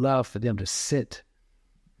 I would love for them to sit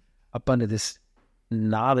up under this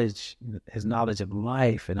knowledge, his knowledge of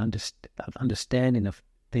life and understanding of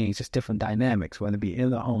things, just different dynamics, whether it be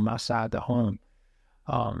in the home, outside the home.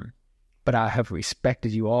 But I have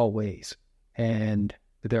respected you always. And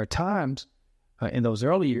there are times in those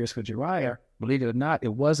early years for Jariah, believe it or not,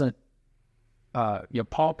 it wasn't your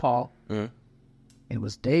pawpaw. It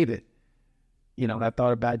was David. I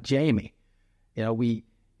thought about Jamie. We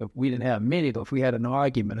didn't have many, but if we had an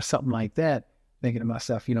argument or something like that, thinking to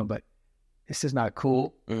myself, but this is not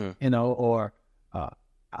cool, or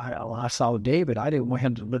I saw David, I didn't want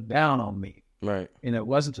him to look down on me. Right. It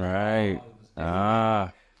wasn't. Right.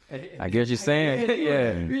 I get what you're saying.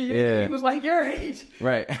 Yeah. He was like your age.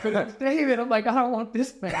 Right. But it was David. I'm like, I don't want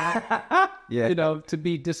this man, to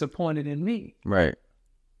be disappointed in me. Right.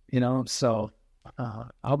 So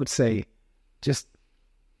I would say just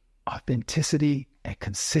authenticity and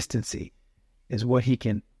consistency is what he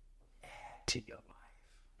can add to your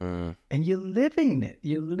life. And you're living it.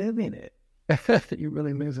 You're living it. You're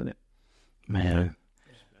really living it. Man.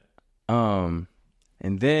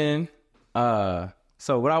 And then,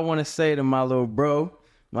 so what I want to say to my little bro,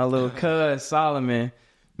 my little cuz Solomon,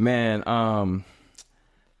 man,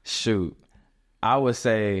 shoot, I would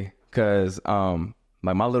say, cause,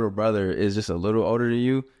 like my little brother is just a little older than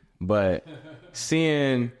you, but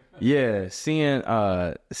watching you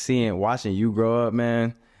grow up,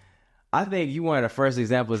 man, I think you one of the first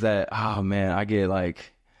examples that, oh man, I get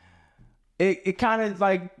like, it kind of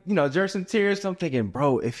like, jerks some tears. So I'm thinking,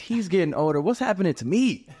 bro, if he's getting older, what's happening to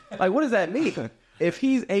me? Like, what does that mean? If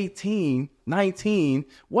he's 18, 19,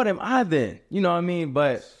 what am I then? You know what I mean?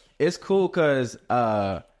 But it's cool because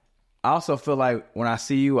I also feel like when I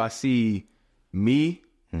see you, I see me,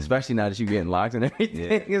 especially now that you're getting locked and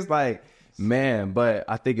everything. Yeah. It's like, man, but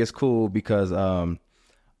I think it's cool because,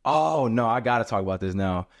 oh no, I got to talk about this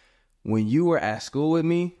now. When you were at school with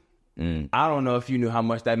me, I don't know if you knew how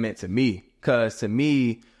much that meant to me. Because to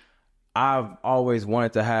me, I've always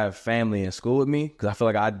wanted to have family in school with me because I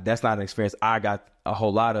feel like that's not an experience I got a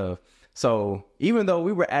whole lot of. So even though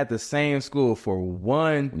we were at the same school for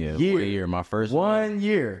 1 year, my first 1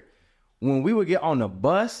 year, when we would get on the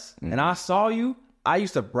bus and I saw you, I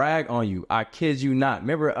used to brag on you. I kid you not.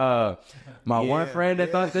 Remember my one friend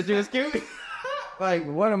that thought that you was cute? Like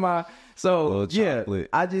one of my, so yeah,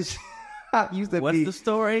 I just... I used to What's the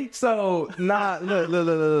story? So,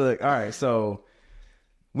 look. All right, so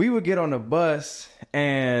we would get on the bus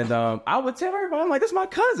and I would tell everybody, I'm like, this is my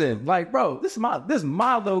cousin. Like, bro, this is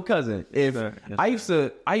my little cousin. I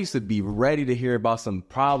used to be ready to hear about some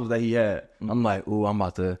problems that he had. I'm like, ooh, I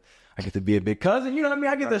get to be a big cousin. You know what I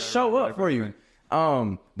mean? I get to show up for you.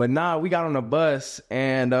 But nah, we got on the bus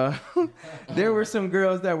and there were some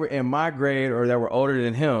girls that were in my grade or that were older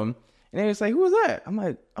than him. And they was like, who was that? I'm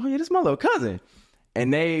like, oh yeah, this is my little cousin.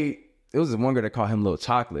 And it was this one girl that called him Little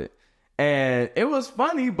Chocolate. And it was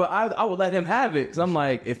funny, but I would let him have it. Cause I'm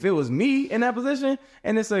like, if it was me in that position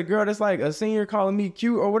and it's a girl that's like a senior calling me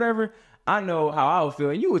cute or whatever, I know how I would feel.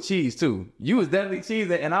 And you would cheese too. You was definitely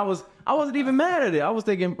cheesing. And I wasn't even mad at it. I was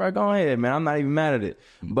thinking, bro, go ahead, man. I'm not even mad at it.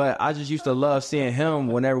 But I just used to love seeing him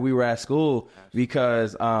whenever we were at school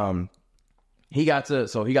because, he got to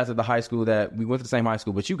the high school that we went to the same high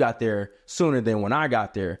school, but you got there sooner than when I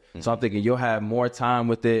got there. So I'm thinking you'll have more time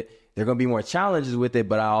with it. There are going to be more challenges with it,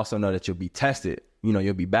 but I also know that you'll be tested.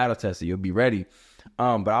 You'll be battle tested. You'll be ready.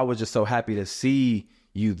 But I was just so happy to see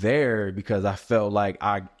you there because I felt like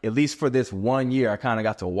at least for this 1 year, I kind of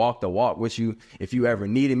got to walk the walk with you. If you ever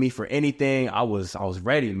needed me for anything, I was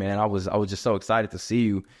ready, man. I was just so excited to see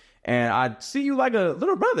you. And I see you like a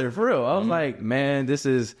little brother, for real. I was like, man, this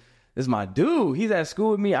is my dude. He's at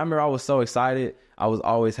school with me. I remember I was so excited. I was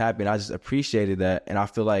always happy, and I just appreciated that. And I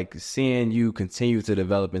feel like seeing you continue to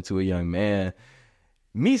develop into a young man,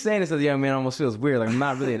 me saying this as a young man almost feels weird. Like I'm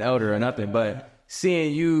not really an elder or nothing, but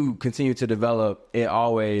seeing you continue to develop, it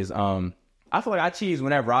always, I feel like I cheese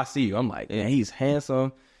whenever I see you. I'm like, man, he's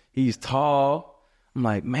handsome. He's tall. I'm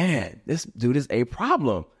like, man, this dude is a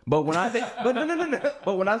problem. But when I think,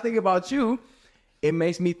 but when I think about you, it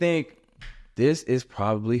makes me think this is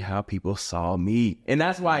probably how people saw me, and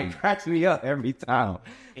that's why it cracks me up every time.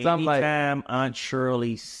 So I'm like, anytime Aunt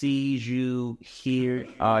Shirley sees you here,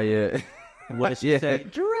 oh yeah, what she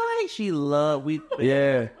said, right? She loved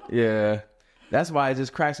yeah. That's why it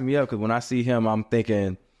just cracks me up, because when I see him, I'm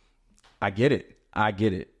thinking, I get it.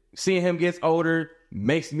 Seeing him gets older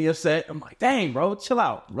makes me upset. I'm like, dang, bro, chill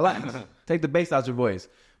out, relax, take the bass out your voice.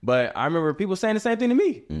 But I remember people saying the same thing to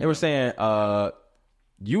me. They were saying,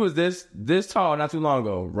 you was this tall not too long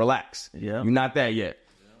ago. Relax. Yeah. You're not that yet.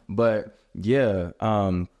 But yeah,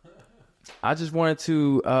 I just wanted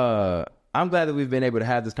to, I'm glad that we've been able to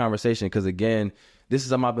have this conversation, because again, this is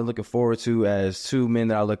something I've been looking forward to as two men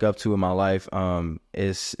that I look up to in my life.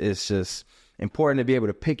 It's just important to be able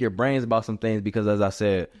to pick your brains about some things, because as I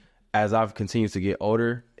said, as I've continued to get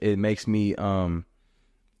older, it makes me want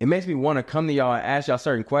to come to y'all and ask y'all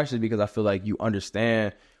certain questions, because I feel like you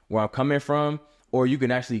understand where I'm coming from, or you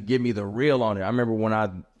can actually give me the real on it. I remember when I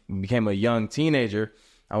became a young teenager,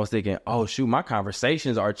 I was thinking, oh shoot, my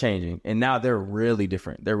conversations are changing, and now they're really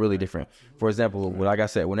different. For example, like I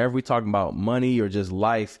said, whenever we talk about money or just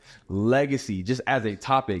life, legacy, just as a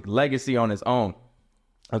topic, legacy on its own,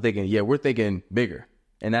 I'm thinking, yeah, we're thinking bigger.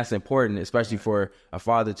 And that's important, especially for a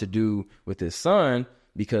father to do with his son,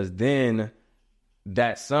 because then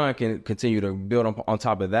that son can continue to build on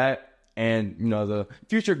top of that. And, the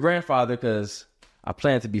future grandfather, because I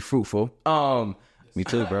plan to be fruitful. Me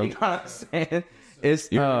too, bro. You know what I'm saying? It's,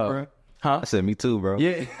 bro? I said me too, bro.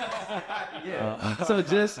 Yeah. Yeah. So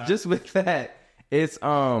just with that, it's,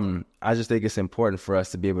 I just think it's important for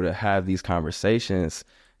us to be able to have these conversations,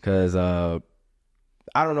 because,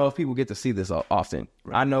 I don't know if people get to see this often.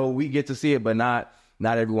 Right. I know we get to see it, but not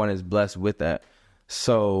everyone is blessed with that.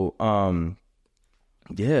 So,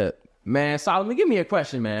 yeah, man, Solomon, give me a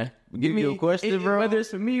question, man. Give me a question, bro. Whether it's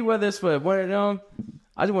for me, whether it's for one of them,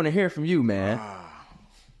 I just want to hear from you, man.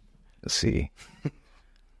 Let's see.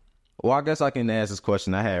 Well, I guess I can ask this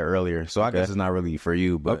question I had earlier, so I guess it's not really for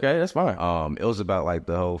you, but okay, that's fine. It was about like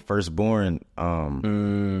the whole firstborn.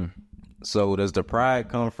 So does the pride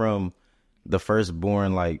come from the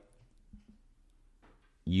firstborn, like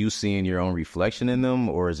you seeing your own reflection in them,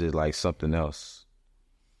 or is it like something else?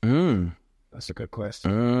 That's a good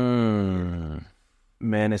question.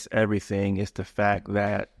 Man, it's everything. It's the fact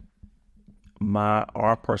that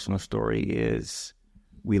our personal story is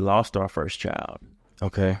we lost our first child.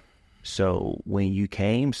 Okay. So when you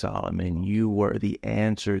came, Solomon, you were the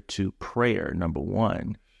answer to prayer, number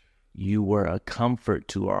one. You were a comfort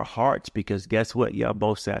to our hearts, because guess what? Y'all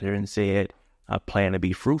both sat here and said, I plan to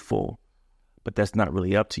be fruitful, but that's not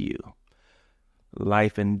really up to you.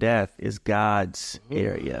 Life and death is God's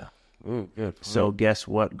area. Good. So guess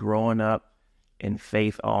what? Growing up in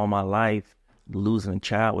faith all my life, losing a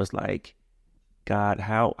child was like, God,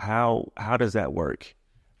 how does that work?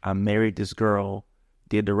 I married this girl,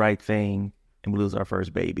 did the right thing, and we lose our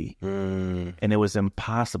first baby. And it was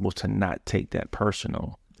impossible to not take that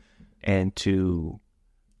personal and to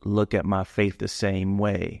look at my faith the same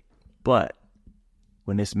way. But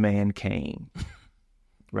when this man came,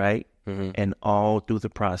 right? And all through the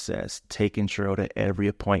process, taking Cheryl to every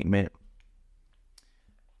appointment,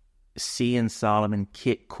 seeing Solomon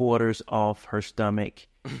kick quarters off her stomach,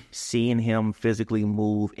 seeing him physically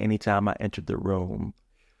move anytime I entered the room.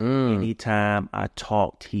 Anytime I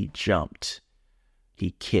talked, he jumped,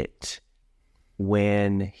 he kicked.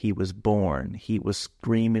 When he was born, he was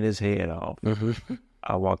screaming his head off.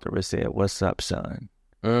 I walked over and said, "What's up, son?"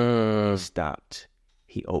 He stopped.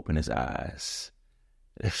 He opened his eyes.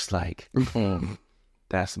 It's like,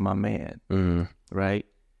 that's my man, right?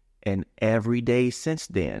 And every day since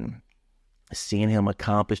then, seeing him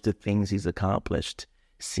accomplish the things he's accomplished,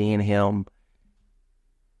 seeing him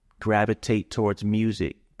gravitate towards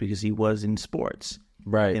music because he was in sports.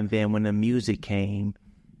 Right. And then when the music came,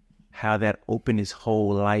 how that opened his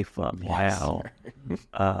whole life up. Yes.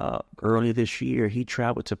 How earlier this year, he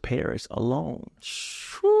traveled to Paris alone.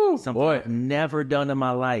 Something I've never done in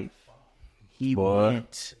my life. He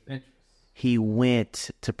went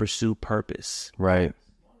to pursue purpose. Right.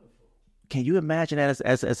 Can you imagine that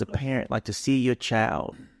as a parent, like to see your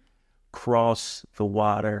child cross the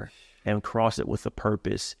water and cross it with a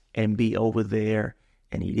purpose and be over there,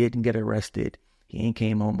 and he didn't get arrested. He ain't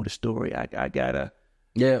came home with a story. I gotta,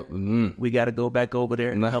 we gotta go back over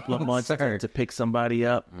there in a couple of months to pick somebody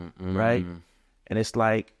up, right? And it's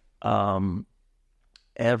like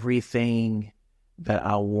everything that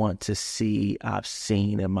I want to see, I've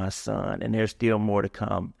seen in my son, and there's still more to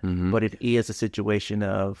come. But it is a situation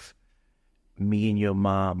of me and your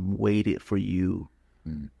mom waited for you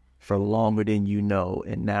for longer than you know,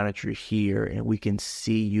 and now that you're here and we can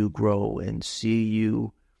see you grow and see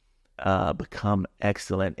you become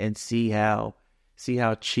excellent and see how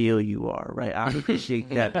chill you are, right? I appreciate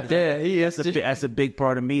that. Yeah, that's a big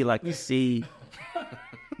part of me, like to see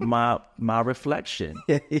my reflection.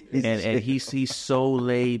 and he's so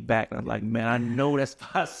laid back. I'm like, man, I know that's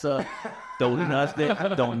my son. Don't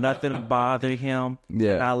nothing bother him.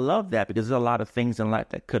 Yeah. And I love that because there's a lot of things in life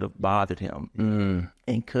that could have bothered him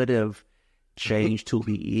and could have changed who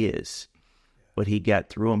he is. But he got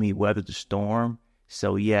through them. He weathered the storm.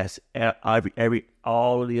 So yes,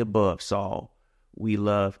 all of the above, Saul. We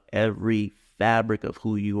love every fabric of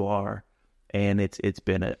who you are. And it's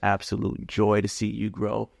been an absolute joy to see you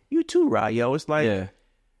grow. You too, Rayo. It's like,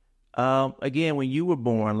 again, when you were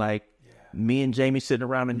born, like me and Jamie sitting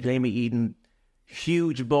around and Jamie eating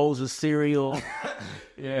huge bowls of cereal.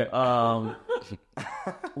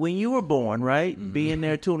 When you were born, right? Being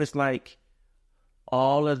there too. And it's like,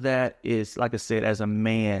 all of that is, like I said, as a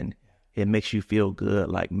man, it makes you feel good.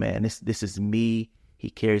 Like, man, this is me. He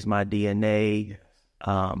carries my DNA.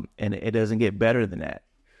 And it doesn't get better than that.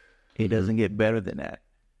 It doesn't get better than that.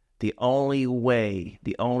 The only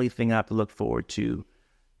thing I have to look forward to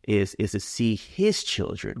is to see his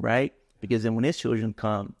children, right? Because then when his children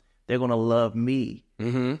come, they're going to love me,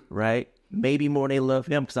 right? Maybe more than they love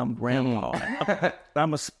him because I'm grandpa. I'm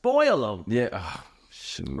going to spoil them. Yeah. Oh,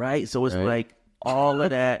 shoot. Right? So it's like all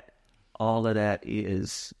of that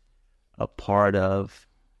is a part of,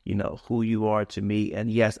 who you are to me.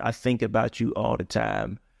 And yes, I think about you all the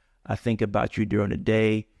time. I think about you during the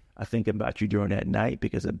day. I think about you during that night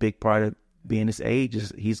because a big part of being this age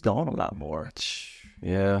is he's gone a lot more.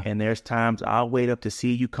 Yeah. And there's times I'll wait up to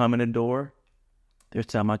see you come in the door. There's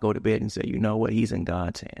time I go to bed and say, you know what? He's in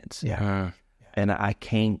God's hands. Yeah. And I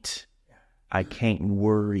can't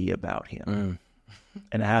worry about him.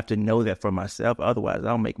 And I have to know that for myself. Otherwise,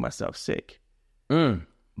 I'll make myself sick.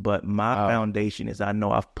 But my foundation is I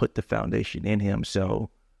know I've put the foundation in him. So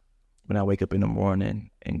when I wake up in the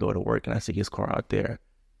morning and go to work and I see his car out there,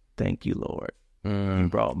 thank you, Lord. You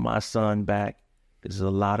brought my son back. There's a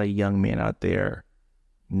lot of young men out there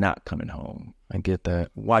not coming home. I get that.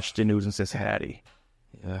 Watch the news in Cincinnati.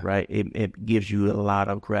 Yeah. Right? It gives you a lot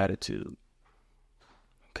of gratitude.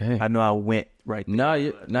 Okay. I know I went right there.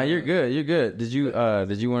 No, you're good. You're good. Did you want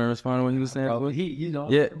to respond to what he was saying?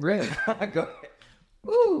 Yeah. Really. Go ahead.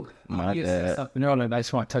 Ooh. My You dad. said something earlier, and I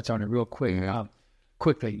just want to touch on it real quick.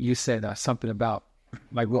 Quickly, you said something about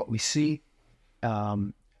like what we see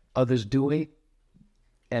others doing.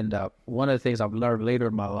 And one of the things I've learned later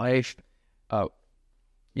in my life,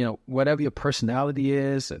 whatever your personality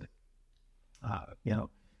is, and,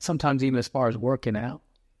 sometimes even as far as working out,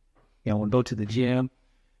 we'll go to the gym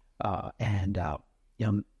and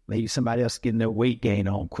maybe somebody else getting their weight gain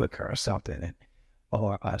on quicker or something.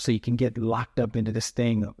 Or so you can get locked up into this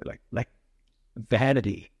thing of like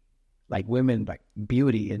vanity, like women, like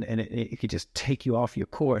beauty, and it can just take you off your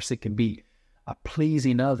course. It can be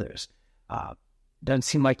pleasing others. Doesn't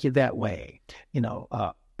seem like you're that way.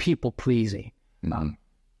 People pleasing,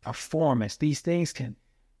 performance. These things can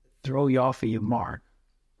throw you off of your mark,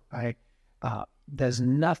 right? There's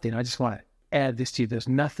nothing. I just want to add this to you.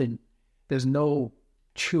 There's no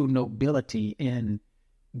true nobility in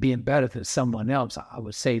being better than someone else. I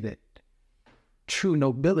would say that true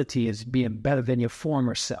nobility is being better than your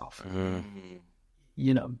former self.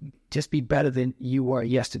 Just be better than you were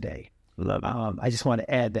yesterday. Love it. I just want to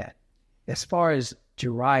add that. As far as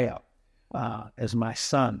Jeriah, as my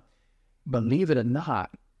son, believe it or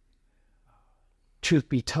not, truth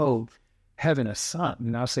be told, having a son,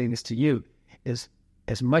 and I'll say this to you, is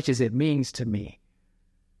as much as it means to me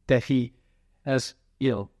that he has,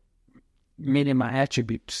 many of my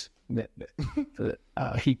attributes.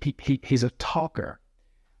 He's a talker.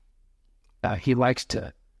 He likes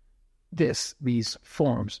to these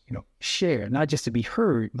forums, share, not just to be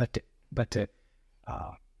heard, but to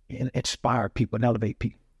inspire people and elevate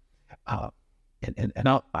people. And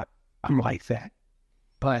I'm like that.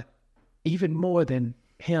 But even more than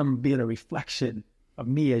him being a reflection of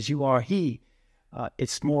me as you are he,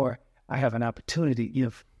 it's more I have an opportunity to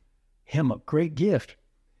give him a great gift,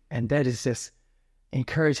 and that is just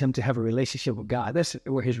encourage him to have a relationship with God. That's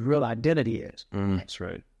where his real identity is. That's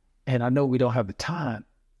right. And I know we don't have the time,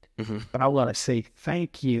 but I want to say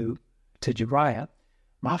thank you to Jariah.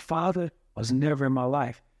 My father was never in my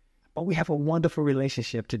life, but we have a wonderful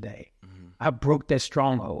relationship today. I broke that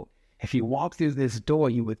stronghold. If you walk through this door,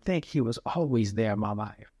 you would think he was always there in my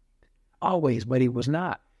life. Always, but he was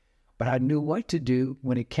not. But I knew what to do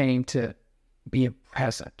when it came to being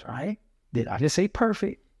present, right? Did I just say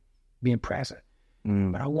perfect? Being present.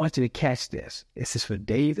 But I want you to catch this. This is for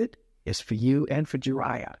David, it's for you, and for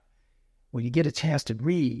Jariah. When you get a chance to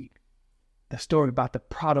read the story about the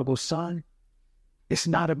prodigal son, it's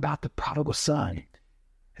not about the prodigal son.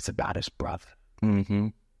 It's about his brother.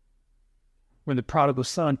 When the prodigal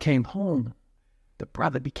son came home, the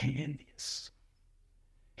brother became envious.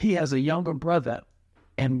 He has a younger brother,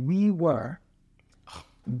 and we were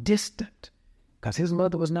distant because his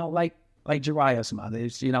mother was not like Jariah's mother.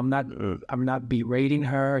 You know, I'm not berating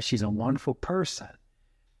her. She's a wonderful person.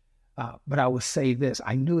 But I would say this.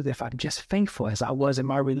 I knew that if I'm just faithful as I was in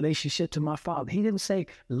my relationship to my father, he didn't say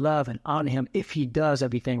love and honor him if he does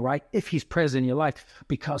everything right, if he's present in your life,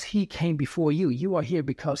 because he came before you. You are here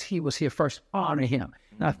because he was here first. Honor him.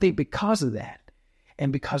 And I think because of that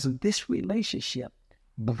and because of this relationship,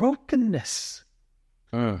 brokenness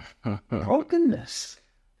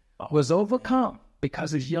was overcome because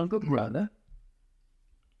his younger brother,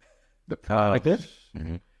 like this,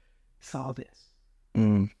 saw this.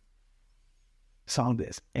 Saw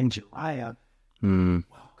this. And Jariah welcomed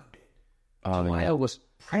it. Jariah was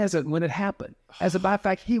present when it happened. As a matter of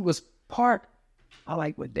fact, he was part, I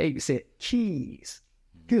like what David said, keys.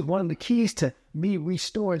 He was one of the keys to me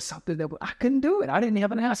restoring something that I couldn't do it. I didn't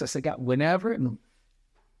have an answer. So I got whenever and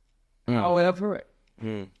however.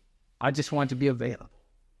 I just wanted to be available.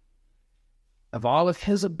 Of all of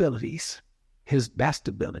his abilities, his best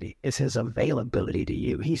ability is his availability to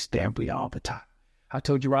you. He's there for you all the time. I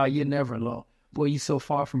told Jariah, you're never alone. Boy, you're so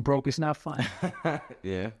far from broke, it's not fun.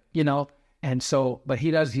 Yeah. You know, and so, but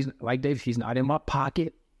he's like David, he's not in my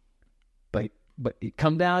pocket, but it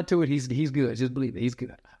come down to it, he's good. Just believe it, he's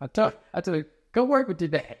good. I told him, go work with your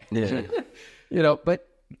dad. Yeah. You know, but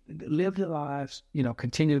live your lives, you know,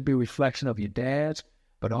 continue to be a reflection of your dad's,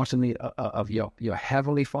 but ultimately of your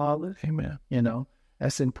heavenly Father. Amen. You know,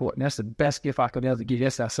 that's important. That's the best gift I could ever give.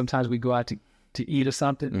 That's how sometimes we go out to eat or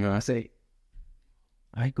something. I say,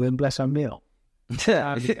 all right, go ahead and bless our meal.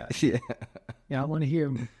 Yeah. I want to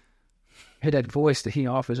hear that voice that he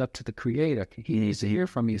offers up to the Creator. He needs to hear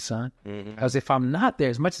from you, son. Because if I'm not there,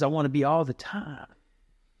 as much as I want to be all the time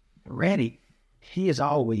ready, he is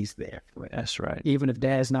always there. That's right. Even if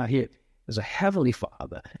dad's not here, there's a heavenly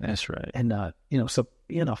Father. That's right. And, so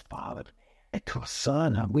being a father to a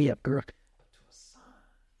son, we have girl to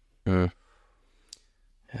a son.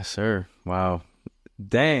 Yes, sir. Wow.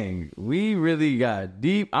 Dang, we really got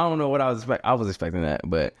deep. I don't know what I was expecting. I was expecting that,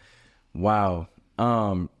 but wow.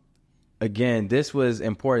 Again, this was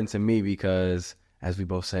important to me because, as we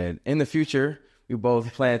both said, in the future, we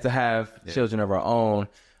both plan to have children of our own.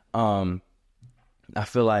 I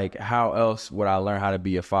feel like how else would I learn how to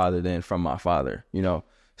be a father than from my father, you know?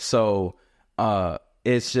 So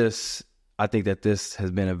it's just, I think that this has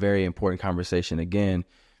been a very important conversation again,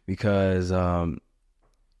 because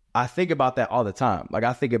I think about that all the time. Like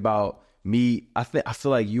I think about me, I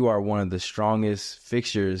feel like you are one of the strongest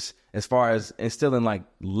fixtures as far as instilling like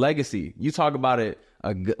legacy. You talk about it,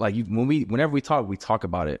 whenever we talk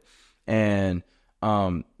about it. And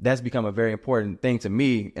that's become a very important thing to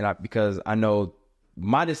me, because I know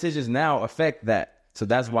my decisions now affect that. So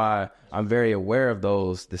that's why I'm very aware of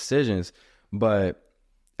those decisions. But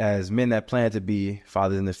as men that plan to be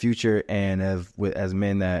fathers in the future, and as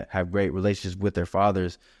men that have great relationships with their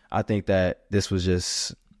fathers, I think that this was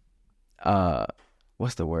just,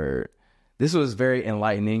 what's the word? This was very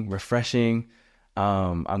enlightening, refreshing.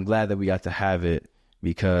 I'm glad that we got to have it,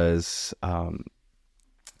 because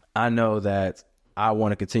I know that I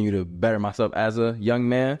want to continue to better myself as a young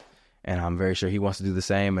man, and I'm very sure he wants to do the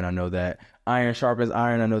same. And I know that iron sharpens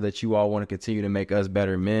iron. I know that you all want to continue to make us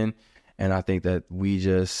better men. And I think that we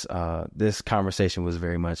just, this conversation was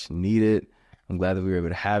very much needed. I'm glad that we were able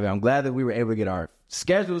to have it. I'm glad that we were able to get our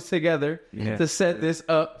schedules together to set this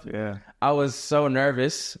up. Yeah. I was so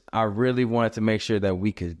nervous. I really wanted to make sure that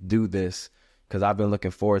we could do this, because I've been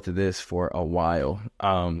looking forward to this for a while.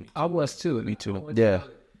 I was too. Me too. Yeah.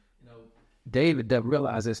 David doesn't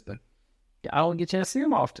realize this, but I don't get a chance to see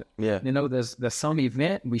him often. Yeah. You know, there's some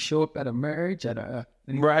event, we show up at a marriage,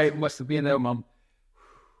 right. Must have been there, Mom.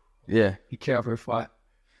 Yeah. Be careful if I.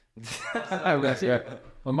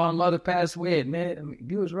 When my mother passed away, man,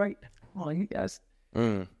 you was right. Oh, you guys.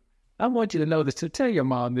 I want you to know this. To tell your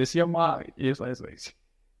mom this. Your mom is like,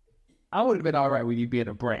 I would have been all right with you being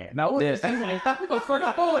a brand. Now, what is that?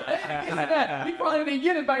 We probably didn't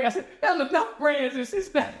get it back. I said, there's enough brands. It's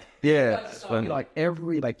that. Yeah.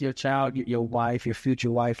 Like your child, your wife, your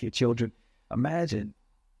future wife, your children. Imagine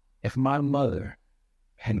if my mother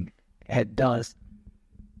had done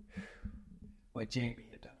what Jamie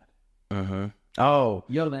had done. Oh,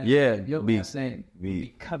 Your last name would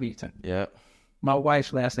be Covington. Yep. My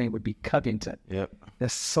wife's last name would be Covington. Yep.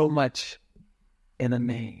 There's so much in a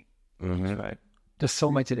name. Right. There's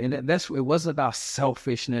so much in it. And it wasn't about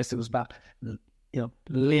selfishness. It was about,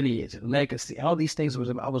 lineage and legacy. All these things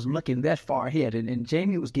I was looking that far ahead. And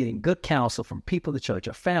Jamie was getting good counsel from people in the church,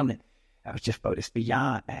 her family. I was just, it's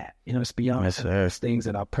beyond that. It's beyond those things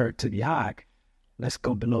that are pert to the eye. Let's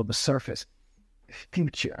go below the surface.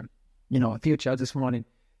 Future. Future. I just wanted,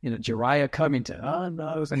 Jeriah Covington. Oh,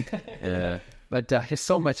 no. Yeah. But there's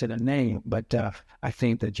so much in the name. But I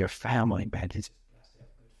think that your family, man, yes,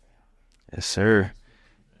 sir.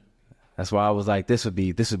 That's why I was like, this would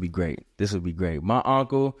be great. This would be great. My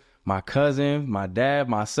uncle, my cousin, my dad,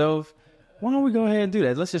 myself. Why don't we go ahead and do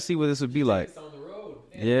that? Let's just see what this would be like.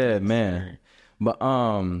 Yeah, man. But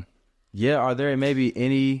are there maybe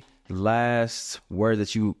any last words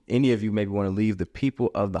that any of you maybe want to leave the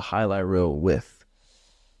people of the highlight reel with?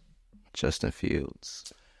 Justin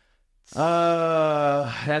Fields.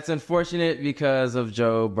 That's unfortunate because of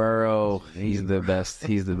Joe Burrow. He's the best.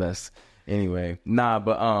 He's the best. Anyway,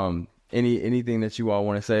 but anything that you all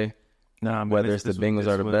want to say? Nah, whether it's the Bengals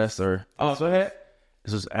are the best or go ahead.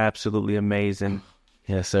 This was absolutely amazing.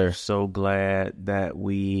 Yes, sir. So glad that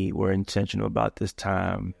we were intentional about this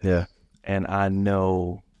time. Yeah. And I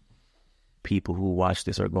know people who watch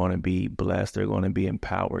this are going to be blessed. They're going to be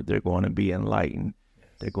empowered. They're going to be enlightened.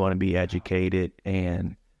 They're going to be educated.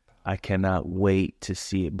 And I cannot wait to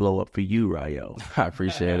see it blow up for you, Rayo. I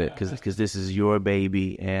appreciate it. Because this is your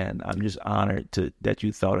baby. And I'm just honored that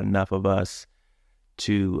you thought enough of us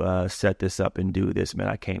to set this up and do this, man.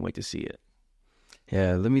 I can't wait to see it.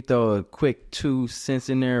 Yeah, let me throw a quick 2 cents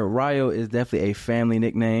in there. Rayo is definitely a family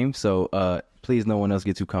nickname, so please no one else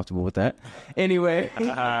get too comfortable with that. Anyway,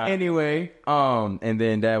 and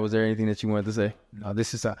then Dad, was there anything that you wanted to say? No,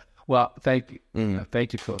 this is thank you.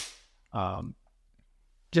 Thank you for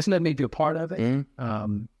just let me be a part of it. I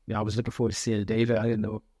was looking forward to seeing David. I didn't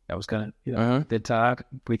know I was going to talk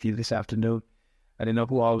with you this afternoon. I didn't know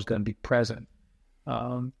who all was going to be present.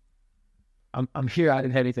 I'm here. I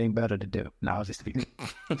didn't have anything better to do. No, I was just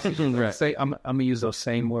right. Say I'm gonna use those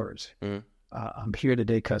same words. I'm here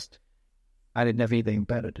today because I didn't have anything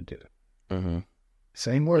better to do.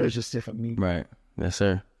 Same words, just different meaning. Right. Yes,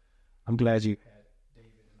 sir. I'm glad you had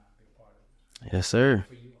David and I be a part of it. Yes, sir.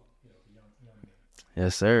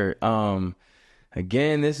 Yes, sir.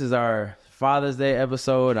 Again, this is our Father's Day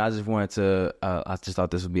episode. I just wanted to. I just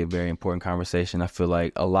thought this would be a very important conversation. I feel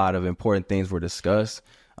like a lot of important things were discussed.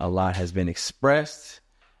 A lot has been expressed,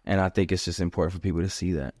 and I think it's just important for people to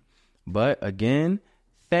see that. But again,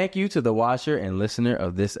 thank you to the watcher and listener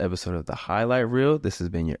of this episode of The Highlight Reel. This has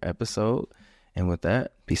been your episode. And with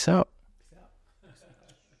that, peace out.